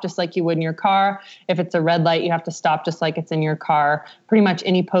stop just like you would in your car. If it's a red light, you have to stop just like it's in your car. Pretty much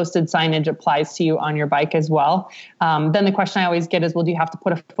any posted signage applies to you on your bike as well. Then the question I always get is, well, do you have to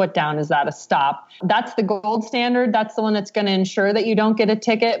put a foot down? Is that a stop? That's the gold standard. That's the one that's going to ensure that you don't get a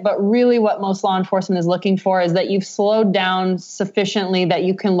ticket. But really what most law enforcement is looking for is that you've slowed down sufficiently that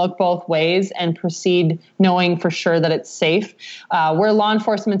you can look both ways and proceed knowing for sure that it's safe. Where law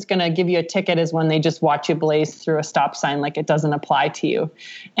enforcement's going to give you a ticket is when they just watch you blaze through a stop sign like it doesn't apply to you.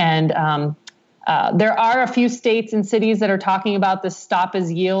 And there are a few states and cities that are talking about this stop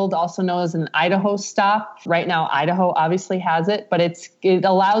as yield, also known as an Idaho stop. Right now, Idaho obviously has it, but it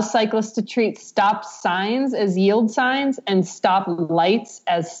allows cyclists to treat stop signs as yield signs and stop lights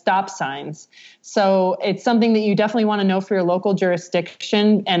as stop signs. So it's something that you definitely want to know for your local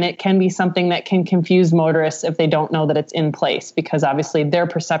jurisdiction, and it can be something that can confuse motorists if they don't know that it's in place, because obviously their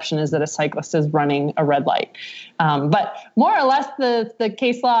perception is that a cyclist is running a red light. But more or less the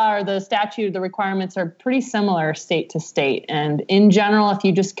case law or the statute, the requirements are pretty similar state to state. And in general, if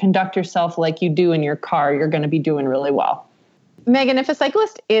you just conduct yourself like you do in your car, you're going to be doing really well. Megan, if a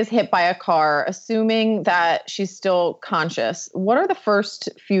cyclist is hit by a car, assuming that she's still conscious, what are the first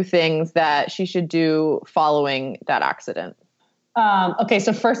few things that she should do following that accident? Okay,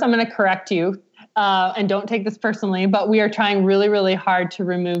 so first I'm going to correct you. And don't take this personally, but we are trying really, really hard to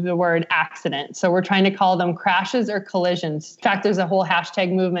remove the word accident. So we're trying to call them crashes or collisions. In fact, there's a whole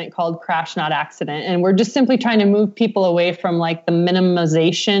hashtag movement called Crash Not Accident. And we're just simply trying to move people away from like the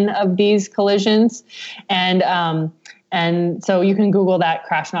minimization of these collisions. And so you can Google that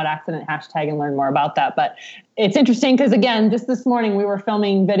Crash Not Accident hashtag and learn more about that. But it's interesting because, again, just this morning we were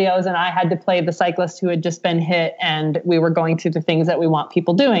filming videos and I had to play the cyclist who had just been hit, and we were going through the things that we want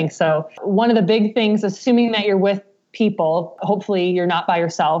people doing. So one of the big things, assuming that you're with people, hopefully you're not by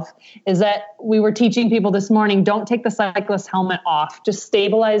yourself, is that we were teaching people this morning, don't take the cyclist helmet off. Just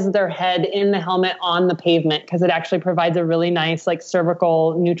stabilize their head in the helmet on the pavement, because it actually provides a really nice like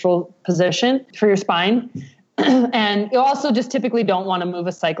cervical neutral position for your spine. And you also just typically don't want to move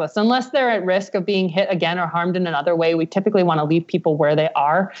a cyclist unless they're at risk of being hit again or harmed in another way. We typically want to leave people where they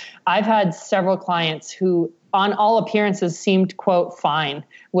are. I've had several clients who, on all appearances, seemed, quote, fine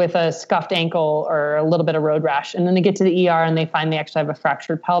with a scuffed ankle or a little bit of road rash. And then they get to the ER and they find they actually have a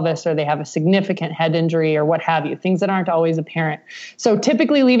fractured pelvis or they have a significant head injury or what have you, things that aren't always apparent. So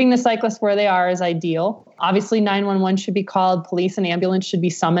typically leaving the cyclist where they are is ideal. Obviously, 911 should be called. Police and ambulance should be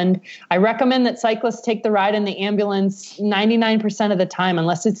summoned. I recommend that cyclists take the ride in the ambulance 99% of the time,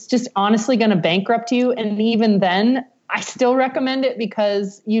 unless it's just honestly going to bankrupt you. And even then, I still recommend it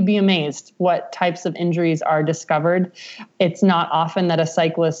because you'd be amazed what types of injuries are discovered. It's not often that a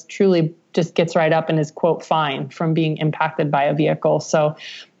cyclist truly just gets right up and is, quote, fine from being impacted by a vehicle. So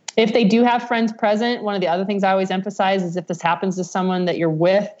if they do have friends present, one of the other things I always emphasize is if this happens to someone that you're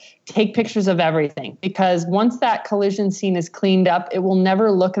with, take pictures of everything, because once that collision scene is cleaned up, it will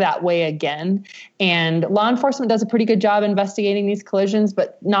never look that way again. And law enforcement does a pretty good job investigating these collisions,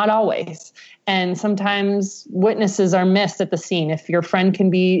 but not always. And sometimes witnesses are missed at the scene. If your friend can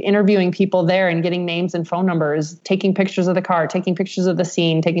be interviewing people there and getting names and phone numbers, taking pictures of the car, taking pictures of the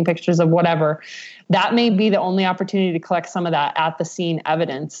scene, taking pictures of whatever, that may be the only opportunity to collect some of that at the scene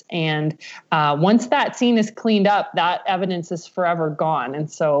evidence. And once that scene is cleaned up, that evidence is forever gone. And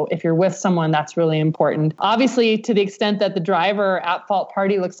so if you're with someone, that's really important. Obviously, to the extent that the driver at fault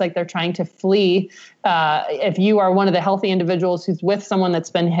party looks like they're trying to flee, if you are one of the healthy individuals who's with someone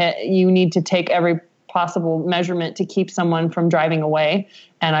that's been hit, you need to take every possible measurement to keep someone from driving away.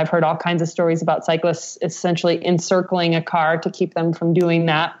 And I've heard all kinds of stories about cyclists essentially encircling a car to keep them from doing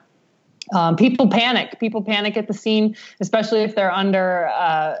that. People panic. People panic at the scene, especially if they're under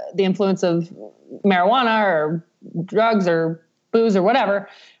the influence of marijuana or drugs or booze or whatever,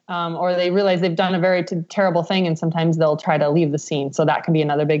 or they realize they've done a very terrible thing, and sometimes they'll try to leave the scene. So that can be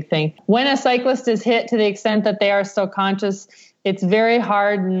another big thing. When a cyclist is hit to the extent that they are still conscious, it's very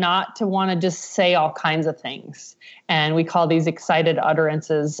hard not to want to just say all kinds of things. And we call these excited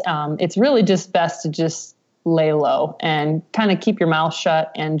utterances. It's really just best to just lay low and kind of keep your mouth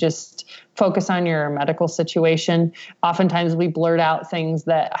shut and just focus on your medical situation. Oftentimes we blurt out things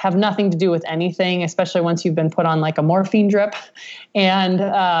that have nothing to do with anything, especially once you've been put on like a morphine drip. And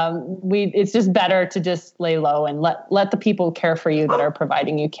it's just better to just lay low and let the people care for you that are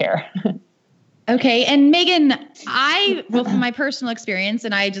providing you care. Okay. And Megan, well, from my personal experience,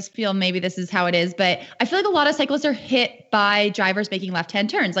 and I just feel maybe this is how it is, but I feel like a lot of cyclists are hit by drivers making left-hand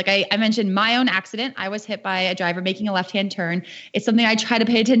turns. Like I mentioned my own accident. I was hit by a driver making a left-hand turn. It's something I try to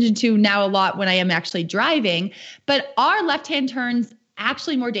pay attention to now a lot when I am actually driving. But are left-hand turns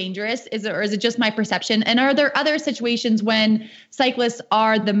actually more dangerous? Or is it just my perception? And are there other situations when cyclists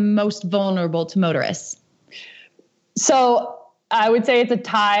are the most vulnerable to motorists? So I would say it's a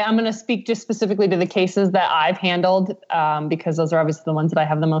tie. I'm going to speak just specifically to the cases that I've handled because those are obviously the ones that I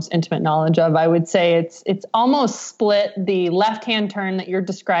have the most intimate knowledge of. I would say it's almost split. The left-hand turn that you're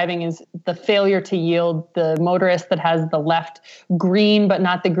describing is the failure to yield. The motorist that has the left green, but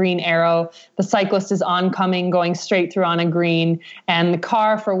not the green arrow. The cyclist is oncoming, going straight through on a green, and the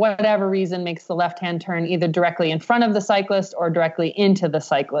car, for whatever reason, makes the left-hand turn either directly in front of the cyclist or directly into the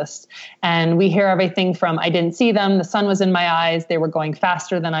cyclist. And we hear everything from, I didn't see them, the sun was in my eyes, they were going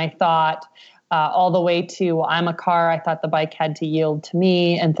faster than I thought, all the way to, well, I'm a car, I thought the bike had to yield to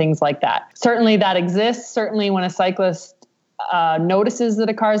me, and things like that. Certainly that exists. Certainly when a cyclist notices that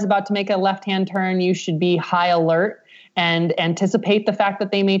a car is about to make a left-hand turn, you should be high alert and anticipate the fact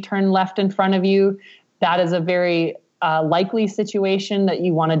that they may turn left in front of you. That is a very likely situation that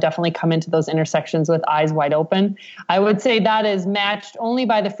you want to definitely come into those intersections with eyes wide open. I would say that is matched only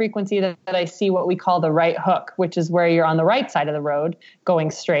by the frequency that I see what we call the right hook, which is where you're on the right side of the road going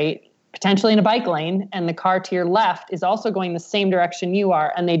straight, potentially in a bike lane, and the car to your left is also going the same direction you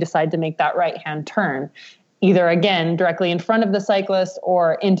are, and they decide to make that right-hand turn, either, again, directly in front of the cyclist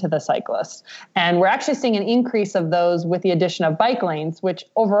or into the cyclist. And we're actually seeing an increase of those with the addition of bike lanes, which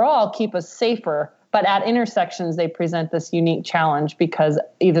overall keep us safer. But at intersections, they present this unique challenge because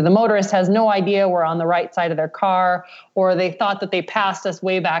either the motorist has no idea we're on the right side of their car, or they thought that they passed us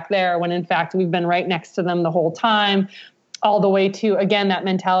way back there when in fact we've been right next to them the whole time, all the way to, again, that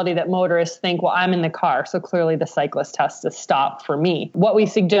mentality that motorists think, well, I'm in the car, so clearly the cyclist has to stop for me. What we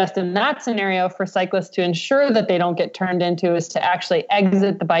suggest in that scenario for cyclists to ensure that they don't get turned into is to actually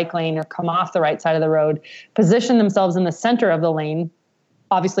exit the bike lane or come off the right side of the road, position themselves in the center of the lane.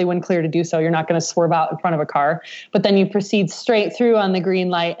 Obviously, when clear to do so, you're not going to swerve out in front of a car, but then you proceed straight through on the green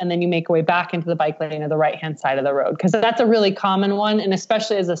light, and then you make your way back into the bike lane or the right-hand side of the road, because that's a really common one. And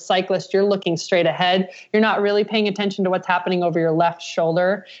especially as a cyclist, you're looking straight ahead. You're not really paying attention to what's happening over your left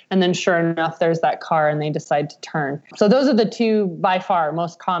shoulder. And then sure enough, there's that car and they decide to turn. So those are the two by far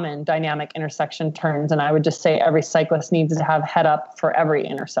most common dynamic intersection turns. And I would just say every cyclist needs to have head up for every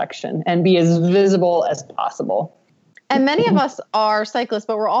intersection and be as visible as possible. And many of us are cyclists,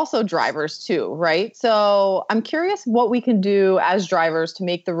 but we're also drivers too, right? So I'm curious what we can do as drivers to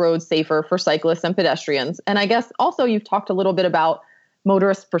make the road safer for cyclists and pedestrians. And I guess also you've talked a little bit about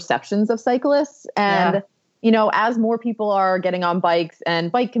motorist perceptions of cyclists. And, you know, as more people are getting on bikes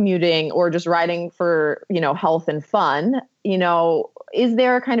and bike commuting or just riding for, you know, health and fun, you know, is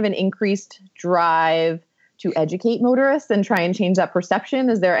there kind of an increased drive to educate motorists and try and change that perception?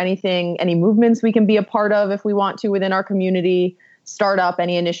 Is there any movements we can be a part of if we want to within our community, start up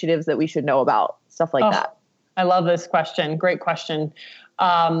any initiatives that we should know about, stuff like that? I love this question. Great question.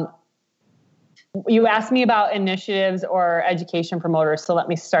 You asked me about initiatives or education for motorists, so let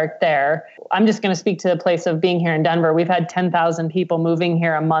me start there. I'm just going to speak to the place of being here in Denver. We've had 10,000 people moving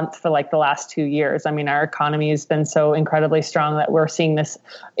here a month for like the last 2 years. I mean, our economy has been so incredibly strong that we're seeing this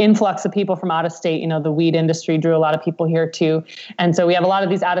influx of people from out of state. You know, the weed industry drew a lot of people here too. And so we have a lot of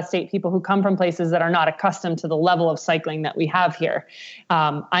these out of state people who come from places that are not accustomed to the level of cycling that we have here.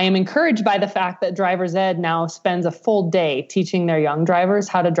 I am encouraged by the fact that Driver's Ed now spends a full day teaching their young drivers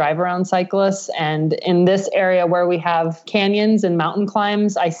how to drive around cyclists. And in this area where we have canyons and mountain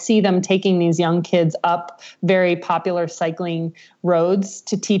climbs, I see them taking these young kids up very popular cycling roads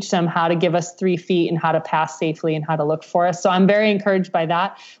to teach them how to give us 3 feet and how to pass safely and how to look for us. So I'm very encouraged by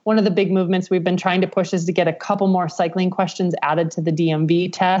that. One of the big movements we've been trying to push is to get a couple more cycling questions added to the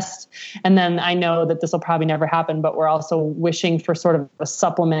DMV test. And then I know that this will probably never happen, but we're also wishing for sort of a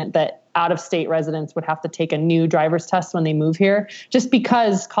supplement that out-of-state residents would have to take a new driver's test when they move here, just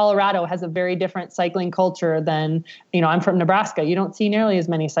because Colorado has a very different cycling culture than, you know, I'm from Nebraska. You don't see nearly as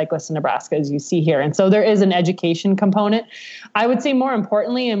many cyclists in Nebraska as you see here. And so there is an education component. I would say more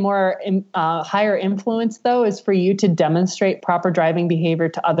importantly and more higher influence, though, is for you to demonstrate proper driving behavior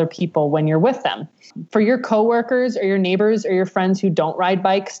to other people when you're with them. For your coworkers or your neighbors or your friends who don't ride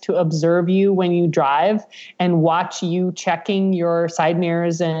bikes to observe you when you drive and watch you checking your side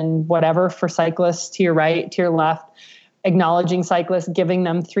mirrors and whatever for cyclists to your right, to your left, acknowledging cyclists, giving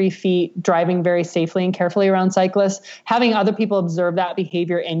them 3 feet, driving very safely and carefully around cyclists. Having other people observe that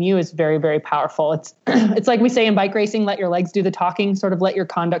behavior in you is very, very powerful. It's it's like we say in bike racing, let your legs do the talking, sort of let your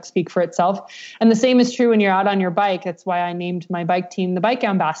conduct speak for itself. And the same is true when you're out on your bike. That's why I named my bike team the Bike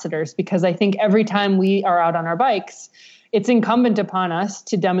Ambassadors, because I think every time we are out on our bikes, it's incumbent upon us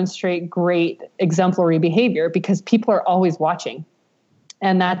to demonstrate great exemplary behavior because people are always watching.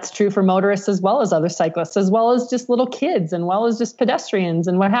 And that's true for motorists as well as other cyclists, as well as just little kids, and well as just pedestrians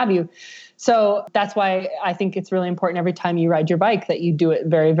and what have you. So that's why I think it's really important every time you ride your bike that you do it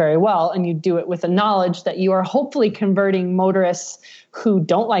very, very well. And you do it with the knowledge that you are hopefully converting motorists who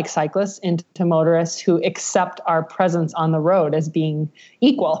don't like cyclists into motorists who accept our presence on the road as being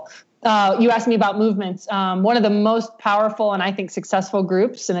equal. You asked me about movements. One of the most powerful and I think successful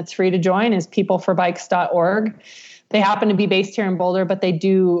groups, and it's free to join, is peopleforbikes.org. They happen to be based here in Boulder, but they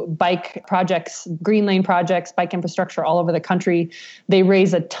do bike projects, green lane projects, bike infrastructure all over the country. They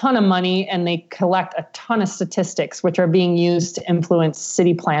raise a ton of money and they collect a ton of statistics, which are being used to influence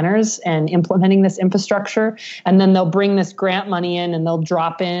city planners and implementing this infrastructure. And then they'll bring this grant money in and they'll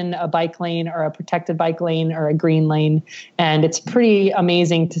drop in a bike lane or a protected bike lane or a green lane. And it's pretty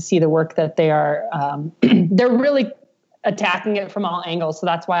amazing to see the work that they are, they're really attacking it from all angles. So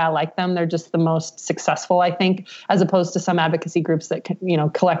that's why I like them. They're just the most successful, I think, as opposed to some advocacy groups that,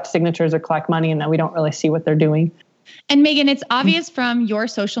 collect signatures or collect money and then we don't really see what they're doing. And Megan, it's obvious from your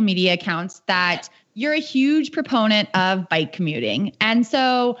social media accounts that you're a huge proponent of bike commuting. And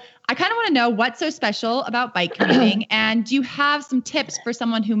so I kind of want to know what's so special about bike commuting. And do you have some tips for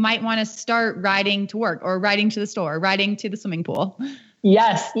someone who might want to start riding to work or riding to the store, or riding to the swimming pool?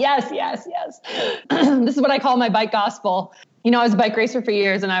 Yes. This is what I call my bike gospel. I was a bike racer for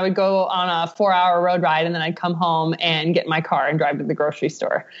years and I would go on a 4-hour road ride and then I'd come home and get in my car and drive to the grocery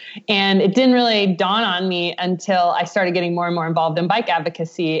store. And it didn't really dawn on me until I started getting more and more involved in bike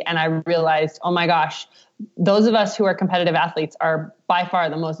advocacy. And I realized, oh my gosh, those of us who are competitive athletes are by far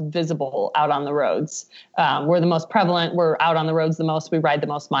the most visible out on the roads. We're the most prevalent. We're out on the roads the most. We ride the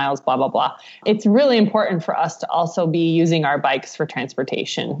most miles, blah, blah, blah. It's really important for us to also be using our bikes for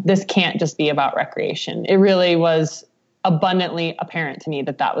transportation. This can't just be about recreation. It really was abundantly apparent to me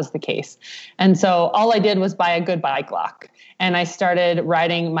that that was the case. And so all I did was buy a good bike lock. And I started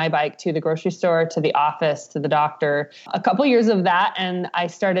riding my bike to the grocery store, to the office, to the doctor. A couple years of that, and I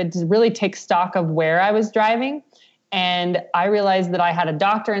started to really take stock of where I was driving. And I realized that I had a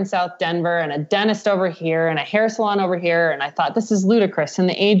doctor in South Denver and a dentist over here and a hair salon over here. And I thought, this is ludicrous. In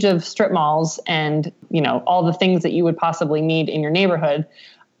the age of strip malls and, all the things that you would possibly need in your neighborhood,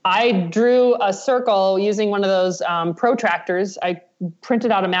 I drew a circle using one of those protractors. I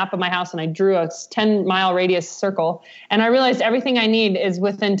printed out a map of my house and I drew a 10-mile radius circle. And I realized everything I need is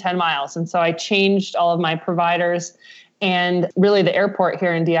within 10 miles. And so I changed all of my providers. And really the airport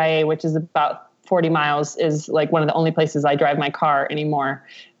here in DIA, which is about 40 miles, is like one of the only places I drive my car anymore.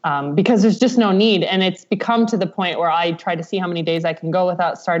 Because there's just no need. And it's become to the point where I try to see how many days I can go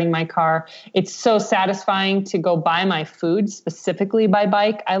without starting my car. It's so satisfying to go buy my food specifically by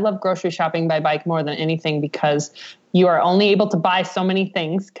bike. I love grocery shopping by bike more than anything because you are only able to buy so many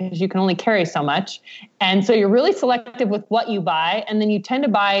things because you can only carry so much. And so you're really selective with what you buy. And then you tend to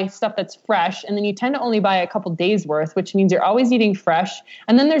buy stuff that's fresh. And then you tend to only buy a couple days worth, which means you're always eating fresh.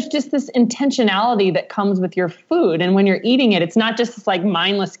 And then there's just this intentionality that comes with your food. And when you're eating it, it's not just this like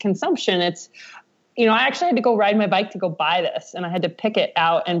mindless consumption. It's, I actually had to go ride my bike to go buy this. And I had to pick it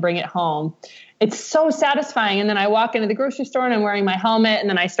out and bring it home. It's so satisfying. And then I walk into the grocery store and I'm wearing my helmet and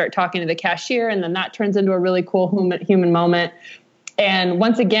then I start talking to the cashier and then that turns into a really cool human moment. And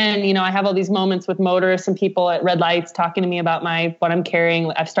once again, I have all these moments with motorists and people at red lights talking to me about what I'm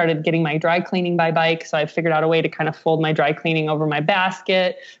carrying. I've started getting my dry cleaning by bike. So I've figured out a way to kind of fold my dry cleaning over my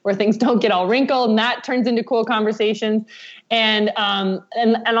basket where things don't get all wrinkled, and that turns into cool conversations. And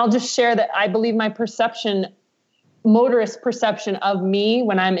I'll just share that I believe my motorist perception of me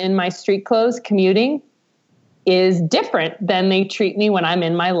when I'm in my street clothes commuting is different than they treat me when I'm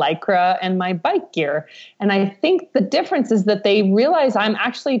in my Lycra and my bike gear. And I think the difference is that they realize I'm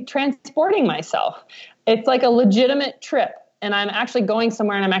actually transporting myself. It's like a legitimate trip and I'm actually going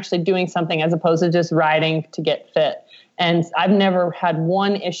somewhere and I'm actually doing something as opposed to just riding to get fit. And I've never had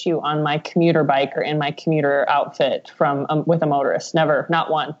one issue on my commuter bike or in my commuter outfit with a motorist. Never,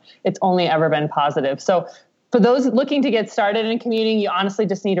 not one. It's only ever been positive. So for those looking to get started in commuting, you honestly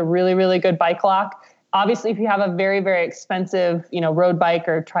just need a really, really good bike lock. Obviously, if you have a very, very expensive, road bike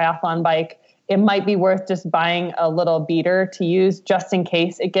or triathlon bike, it might be worth just buying a little beater to use just in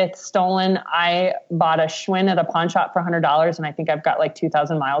case it gets stolen. I bought a Schwinn at a pawn shop for $100, and I think I've got like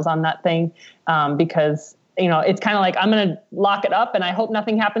 2,000 miles on that thing because it's kind of like, I'm going to lock it up and I hope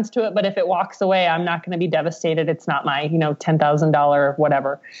nothing happens to it. But if it walks away, I'm not going to be devastated. It's not my, $10,000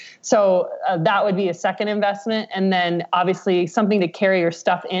 whatever. So that would be a second investment. And then obviously something to carry your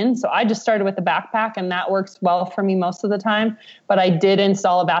stuff in. So I just started with the backpack, and that works well for me most of the time. But I did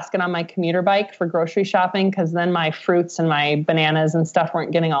install a basket on my commuter bike for grocery shopping, because then my fruits and my bananas and stuff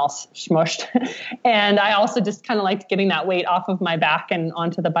weren't getting all smushed. And I also just kind of liked getting that weight off of my back and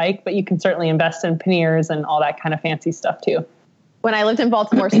onto the bike. But you can certainly invest in panniers and all that kind of fancy stuff too. When I lived in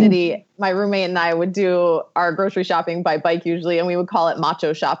Baltimore City, my roommate and I would do our grocery shopping by bike usually, and we would call it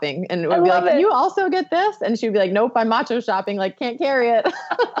macho shopping. And it would be like, can you also get this? And she'd be like, nope, I'm macho shopping. Like, can't carry it.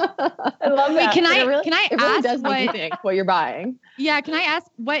 I love that. Can I it really ask does make you think what you're buying. Yeah. Can I ask,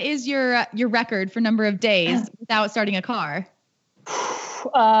 what is your record for number of days without starting a car?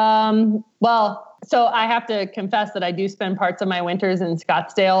 Well, so I have to confess that I do spend parts of my winters in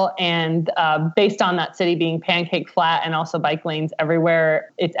Scottsdale, and based on that city being pancake flat and also bike lanes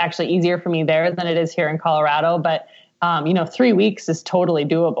everywhere, it's actually easier for me there than it is here in Colorado. But, 3 weeks is totally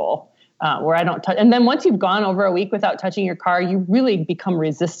doable. Where I don't touch. And then once you've gone over a week without touching your car, you really become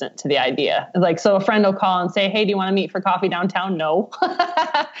resistant to the idea. Like, so a friend will call and say, hey, do you want to meet for coffee downtown? No,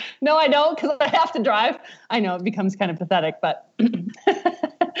 no, I don't, because I have to drive. I know it becomes kind of pathetic, but.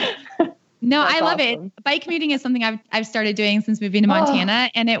 No, I love it. Bike commuting is something I've started doing since moving to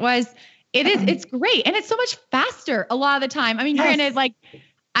Montana. And it's great. And it's so much faster a lot of the time. I mean, granted, like,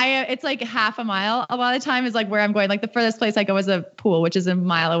 it's like half a mile a lot of the time is like where I'm going. Like the furthest place I go is a pool, which is a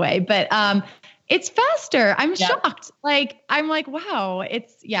mile away, but, it's faster. I'm shocked. Like, I'm like, wow,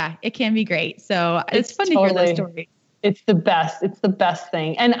 it can be great. So it's fun to hear those stories. It's the best. It's the best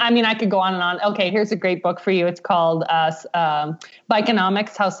thing. And I mean, I could go on and on. Okay, here's a great book for you. It's called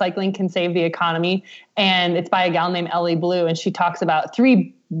Bikeonomics, How Cycling Can Save the Economy. And it's by a gal named Ellie Blue. And she talks about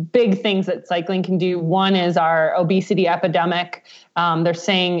 3 big things that cycling can do. One is our obesity epidemic. They're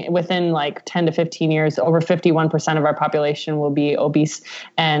saying within like 10 to 15 years, over 51% of our population will be obese.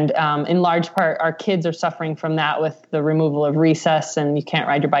 And in large part, our kids are suffering from that with the removal of recess, and you can't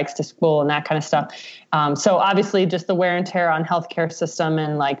ride your bikes to school and that kind of stuff. So obviously just the wear and tear on healthcare system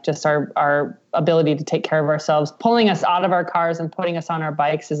and like just our ability to take care of ourselves, pulling us out of our cars and putting us on our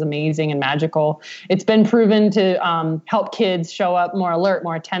bikes is amazing and magical. It's been proven to help kids show up more alert,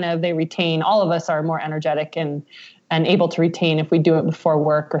 more attentive. They retain. All of us are more energetic and able to retain if we do it before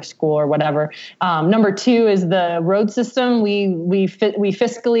work or school or whatever. Number 2 is the road system. We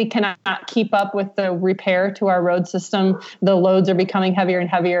fiscally cannot keep up with the repair to our road system. The loads are becoming heavier and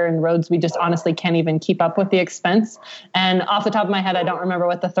heavier, and roads we just honestly can't even keep up with the expense. And off the top of my head, I don't remember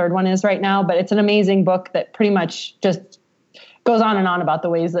what the third one is right now, but it's an amazing book that pretty much just goes on and on about the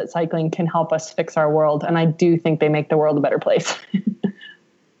ways that cycling can help us fix our world. And I do think they make the world a better place.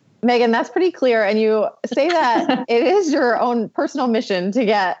 Megan, that's pretty clear. And you say that it is your own personal mission to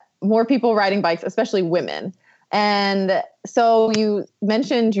get more people riding bikes, especially women. And so you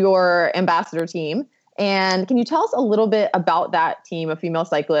mentioned your ambassador team. And can you tell us a little bit about that team of female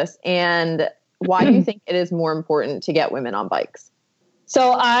cyclists and why do you think it is more important to get women on bikes?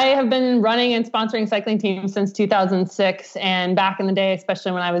 So I have been running and sponsoring cycling teams since 2006. And back in the day,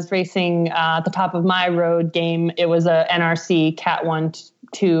 especially when I was racing at the top of my road game, it was a NRC Cat 1-2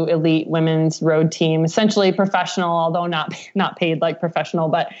 elite women's road team, essentially professional, although not paid like professional.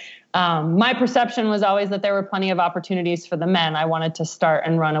 But my perception was always that there were plenty of opportunities for the men. I wanted to start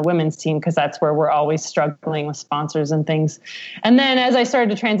and run a women's team because that's where we're always struggling with sponsors and things. And then as I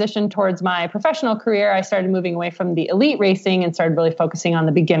started to transition towards my professional career, I started moving away from the elite racing and started really focusing on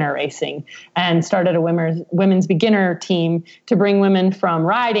the beginner racing and started a women's beginner team to bring women from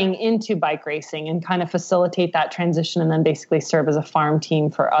riding into bike racing and kind of facilitate that transition and then basically serve as a farm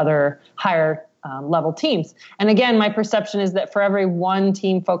team for other higher level teams. And again, my perception is that for every one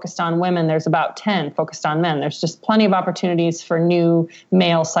team focused on women, there's about 10 focused on men. There's just plenty of opportunities for new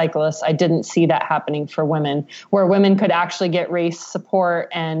male cyclists. I didn't see that happening for women, where women could actually get race support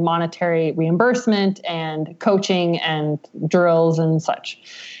and monetary reimbursement and coaching and drills and such.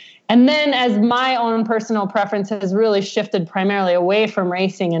 And then as my own personal preference has really shifted primarily away from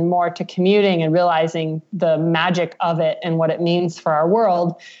racing and more to commuting and realizing the magic of it and what it means for our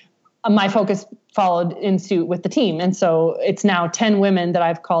world, my focus followed in suit with the team. And so it's now 10 women that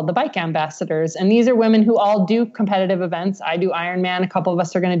I've called the bike ambassadors. And these are women who all do competitive events. I do Ironman. A couple of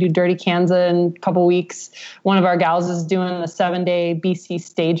us are going to do Dirty Kansas in a couple weeks. One of our gals is doing the 7-day BC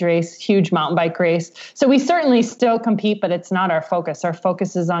stage race, huge mountain bike race. So we certainly still compete, but it's not our focus. Our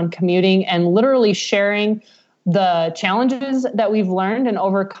focus is on commuting and literally sharing the challenges that we've learned and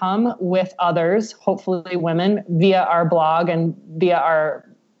overcome with others, hopefully women, via our blog and via our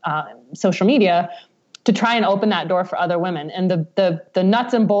social media, to try and open that door for other women. And the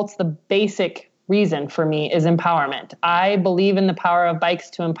nuts and bolts, the basic reason for me is empowerment. I believe in the power of bikes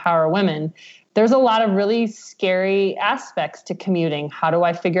to empower women. There's a lot of really scary aspects to commuting. How do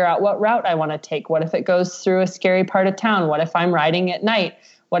I figure out what route I want to take? What if it goes through a scary part of town? What if I'm riding at night?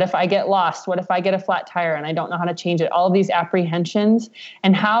 What if I get lost? What if I get a flat tire and I don't know how to change it? All of these apprehensions,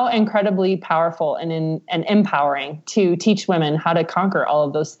 and how incredibly powerful and empowering to teach women how to conquer all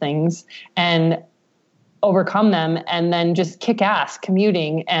of those things and overcome them, and then just kick ass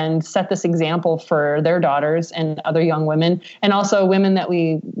commuting and set this example for their daughters and other young women, and also women that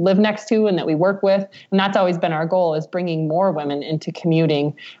we live next to and that we work with. And that's always been our goal, is bringing more women into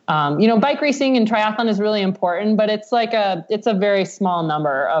commuting. Bike racing and triathlon is really important, but it's a very small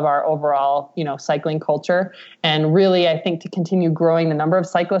number of our overall, cycling culture. And really, I think to continue growing the number of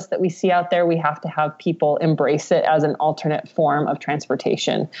cyclists that we see out there, we have to have people embrace it as an alternate form of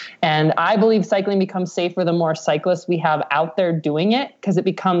transportation. And I believe cycling becomes safer the more cyclists we have out there doing it, because it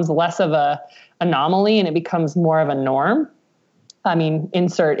becomes less of a anomaly and it becomes more of a norm. I mean,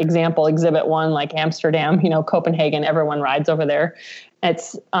 insert example, exhibit 1, like Amsterdam, Copenhagen, everyone rides over there.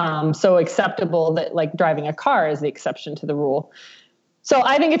 It's so acceptable that like driving a car is the exception to the rule. So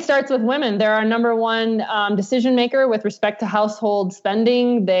I think it starts with women. They're our number one decision maker with respect to household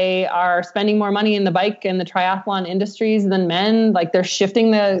spending. They are spending more money in the bike and the triathlon industries than men. Like, they're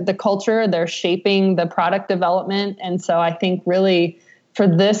shifting the culture, they're shaping the product development. And so I think really for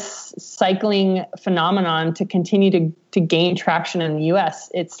this cycling phenomenon to continue to gain traction in the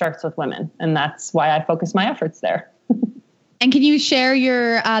US, it starts with women. And that's why I focus my efforts there. And can you share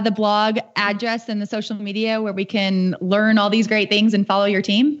your the blog address and the social media where we can learn all these great things and follow your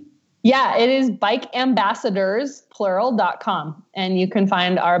team? Yeah, it is bikeambassadors.com. And you can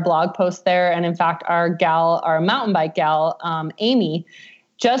find our blog post there. And in fact, our mountain bike gal, Amy,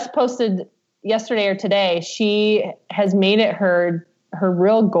 just posted yesterday or today. She has made it her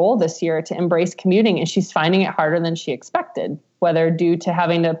real goal this year to embrace commuting, and she's finding it harder than she expected, whether due to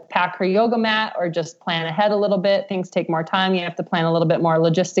having to pack her yoga mat or just plan ahead a little bit. Things take more time. You have to plan a little bit more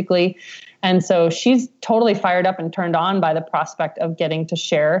logistically. And so she's totally fired up and turned on by the prospect of getting to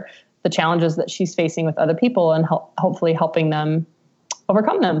share the challenges that she's facing with other people and hopefully helping them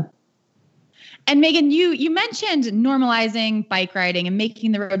overcome them. And Megan, you mentioned normalizing bike riding and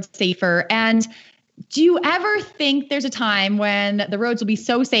making the roads safer. And do you ever think there's a time when the roads will be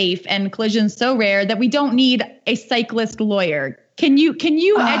so safe and collisions so rare that we don't need a cyclist lawyer? Can you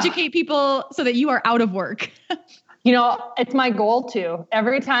educate people so that you are out of work? It's my goal to.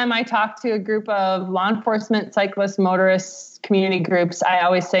 Every time I talk to a group of law enforcement, cyclists, motorists, community groups, I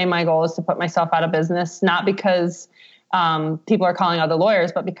always say my goal is to put myself out of business, not because people are calling other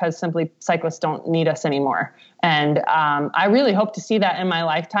lawyers, but because simply cyclists don't need us anymore. And I really hope to see that in my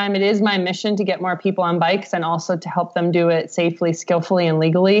lifetime. It is my mission to get more people on bikes and also to help them do it safely, skillfully, and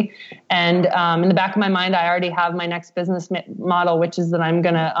legally. And in the back of my mind, I already have my next business model, which is that I'm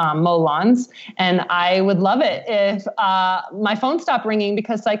going to mow lawns. And I would love it if my phone stopped ringing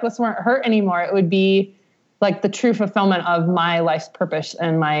because cyclists weren't hurt anymore. It would be like the true fulfillment of my life's purpose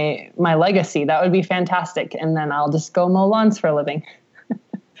and my legacy. That would be fantastic. And then I'll just go mow lawns for a living.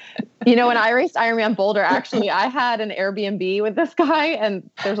 When I raced Ironman Boulder, actually, I had an Airbnb with this guy, and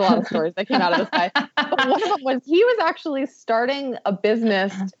there's a lot of stories that came out of this guy. But one of them was he was actually starting a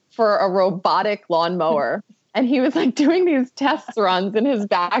business for a robotic lawnmower, and he was like doing these test runs in his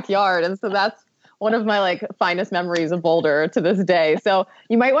backyard. And so that's one of my finest memories of Boulder to this day. So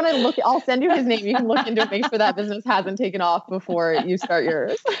you might want to look, I'll send you his name. You can look into it, make sure that business hasn't taken off before you start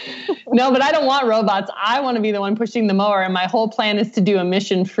yours. No, but I don't want robots. I want to be the one pushing the mower. And my whole plan is to do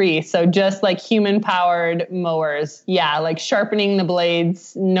emission free. So just like human powered mowers. Yeah. Like sharpening the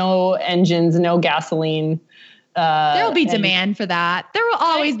blades, no engines, no gasoline. There will be demand for that. There will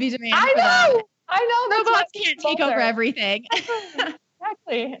always be demand for that. I know. Robots can't take over everything.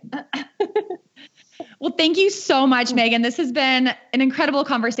 Exactly. Well, thank you so much, Megan. This has been an incredible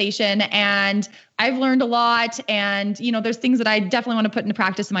conversation, and I've learned a lot. And, there's things that I definitely want to put into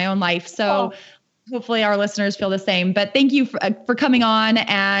practice in my own life. So hopefully our listeners feel the same. But thank you for coming on,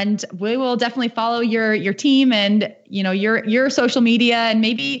 and we will definitely follow your team and, your social media, and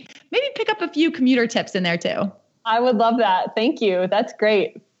maybe pick up a few commuter tips in there too. I would love that. Thank you. That's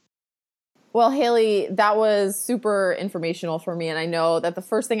great. Well, Haley, that was super informational for me. And I know that the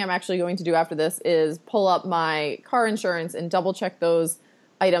first thing I'm actually going to do after this is pull up my car insurance and double check those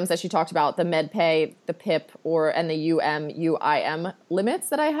items that she talked about, the MedPay, the PIP, and the UM limits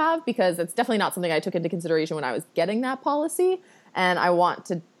that I have, because it's definitely not something I took into consideration when I was getting that policy. And I want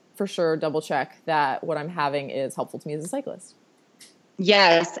to for sure double check that what I'm having is helpful to me as a cyclist.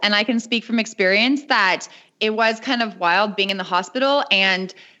 Yes. And I can speak from experience that it was kind of wild being in the hospital,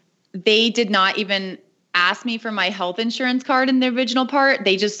 and they did not even ask me for my health insurance card in the original part.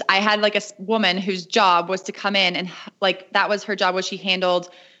 I had like a woman whose job was to come in and like, that was her job, was she handled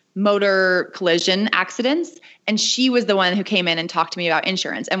motor collision accidents. And she was the one who came in and talked to me about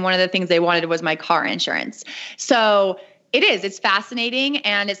insurance. And one of the things they wanted was my car insurance. So it's fascinating.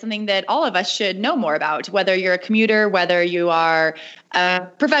 And it's something that all of us should know more about, whether you're a commuter, whether you are a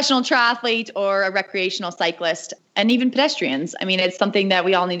professional triathlete or a recreational cyclist, and even pedestrians. I mean, it's something that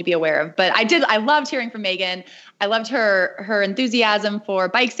we all need to be aware of. But I loved hearing from Megan. I loved her enthusiasm for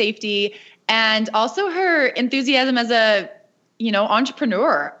bike safety, and also her enthusiasm as a,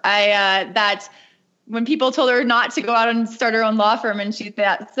 entrepreneur. That when people told her not to go out and start her own law firm, and she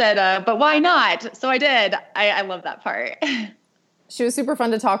said, but why not? So I did. I love that part. She was super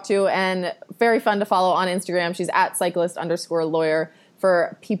fun to talk to and very fun to follow on Instagram. She's at cyclist_lawyer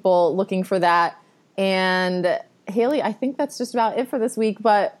for people looking for that. And Haley, I think that's just about it for this week.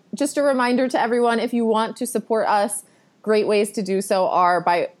 But just a reminder to everyone, if you want to support us, great ways to do so are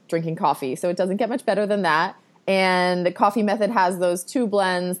by drinking coffee. So it doesn't get much better than that. And the Coffee Method has those 2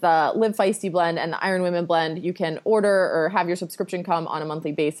 blends, the Live Feisty blend and the Iron Women blend. You can order or have your subscription come on a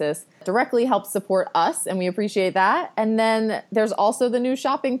monthly basis. Directly helps support us, and we appreciate that. And then there's also the new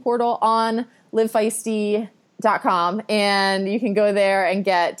shopping portal on livefeisty.com, and you can go there and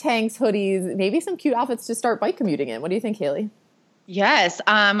get tanks, hoodies, maybe some cute outfits to start bike commuting in. What do you think, Haley? Yes.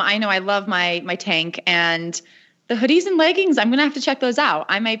 I know I love my tank, and the hoodies and leggings, I'm going to have to check those out.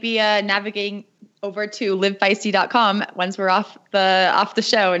 I might be navigating over to livefeisty.com once we're off the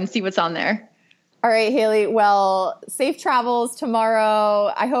show and see what's on there. All right, Haley. Well, safe travels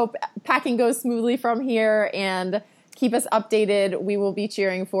tomorrow. I hope packing goes smoothly from here, and keep us updated. We will be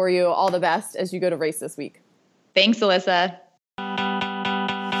cheering for you. All the best as you go to race this week. Thanks, Alyssa.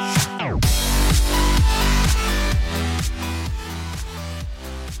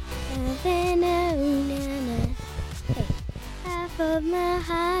 Of my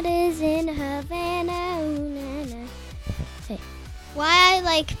heart is in Havana. Hey. Why I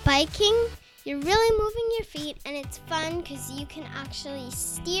like biking? You're really moving your feet, and it's fun because you can actually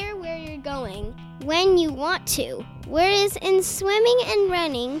steer where you're going when you want to. Whereas in swimming and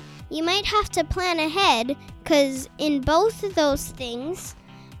running, you might have to plan ahead, because in both of those things,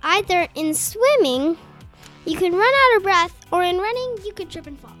 either in swimming, you can run out of breath, or in running, you could trip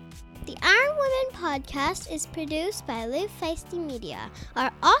and fall. The Iron Women podcast is produced by Live Feisty Media.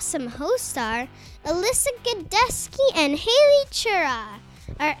 Our awesome hosts are Alyssa Godesky and Haley Chura.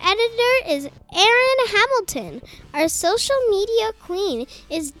 Our editor is Aaron Hamilton. Our social media queen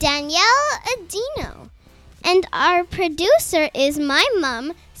is Danielle Adino. And our producer is my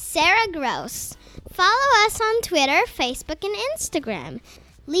mom, Sarah Gross. Follow us on Twitter, Facebook, and Instagram.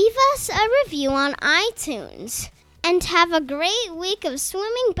 Leave us a review on iTunes. And have a great week of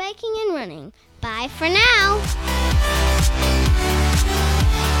swimming, biking, and running. Bye for now.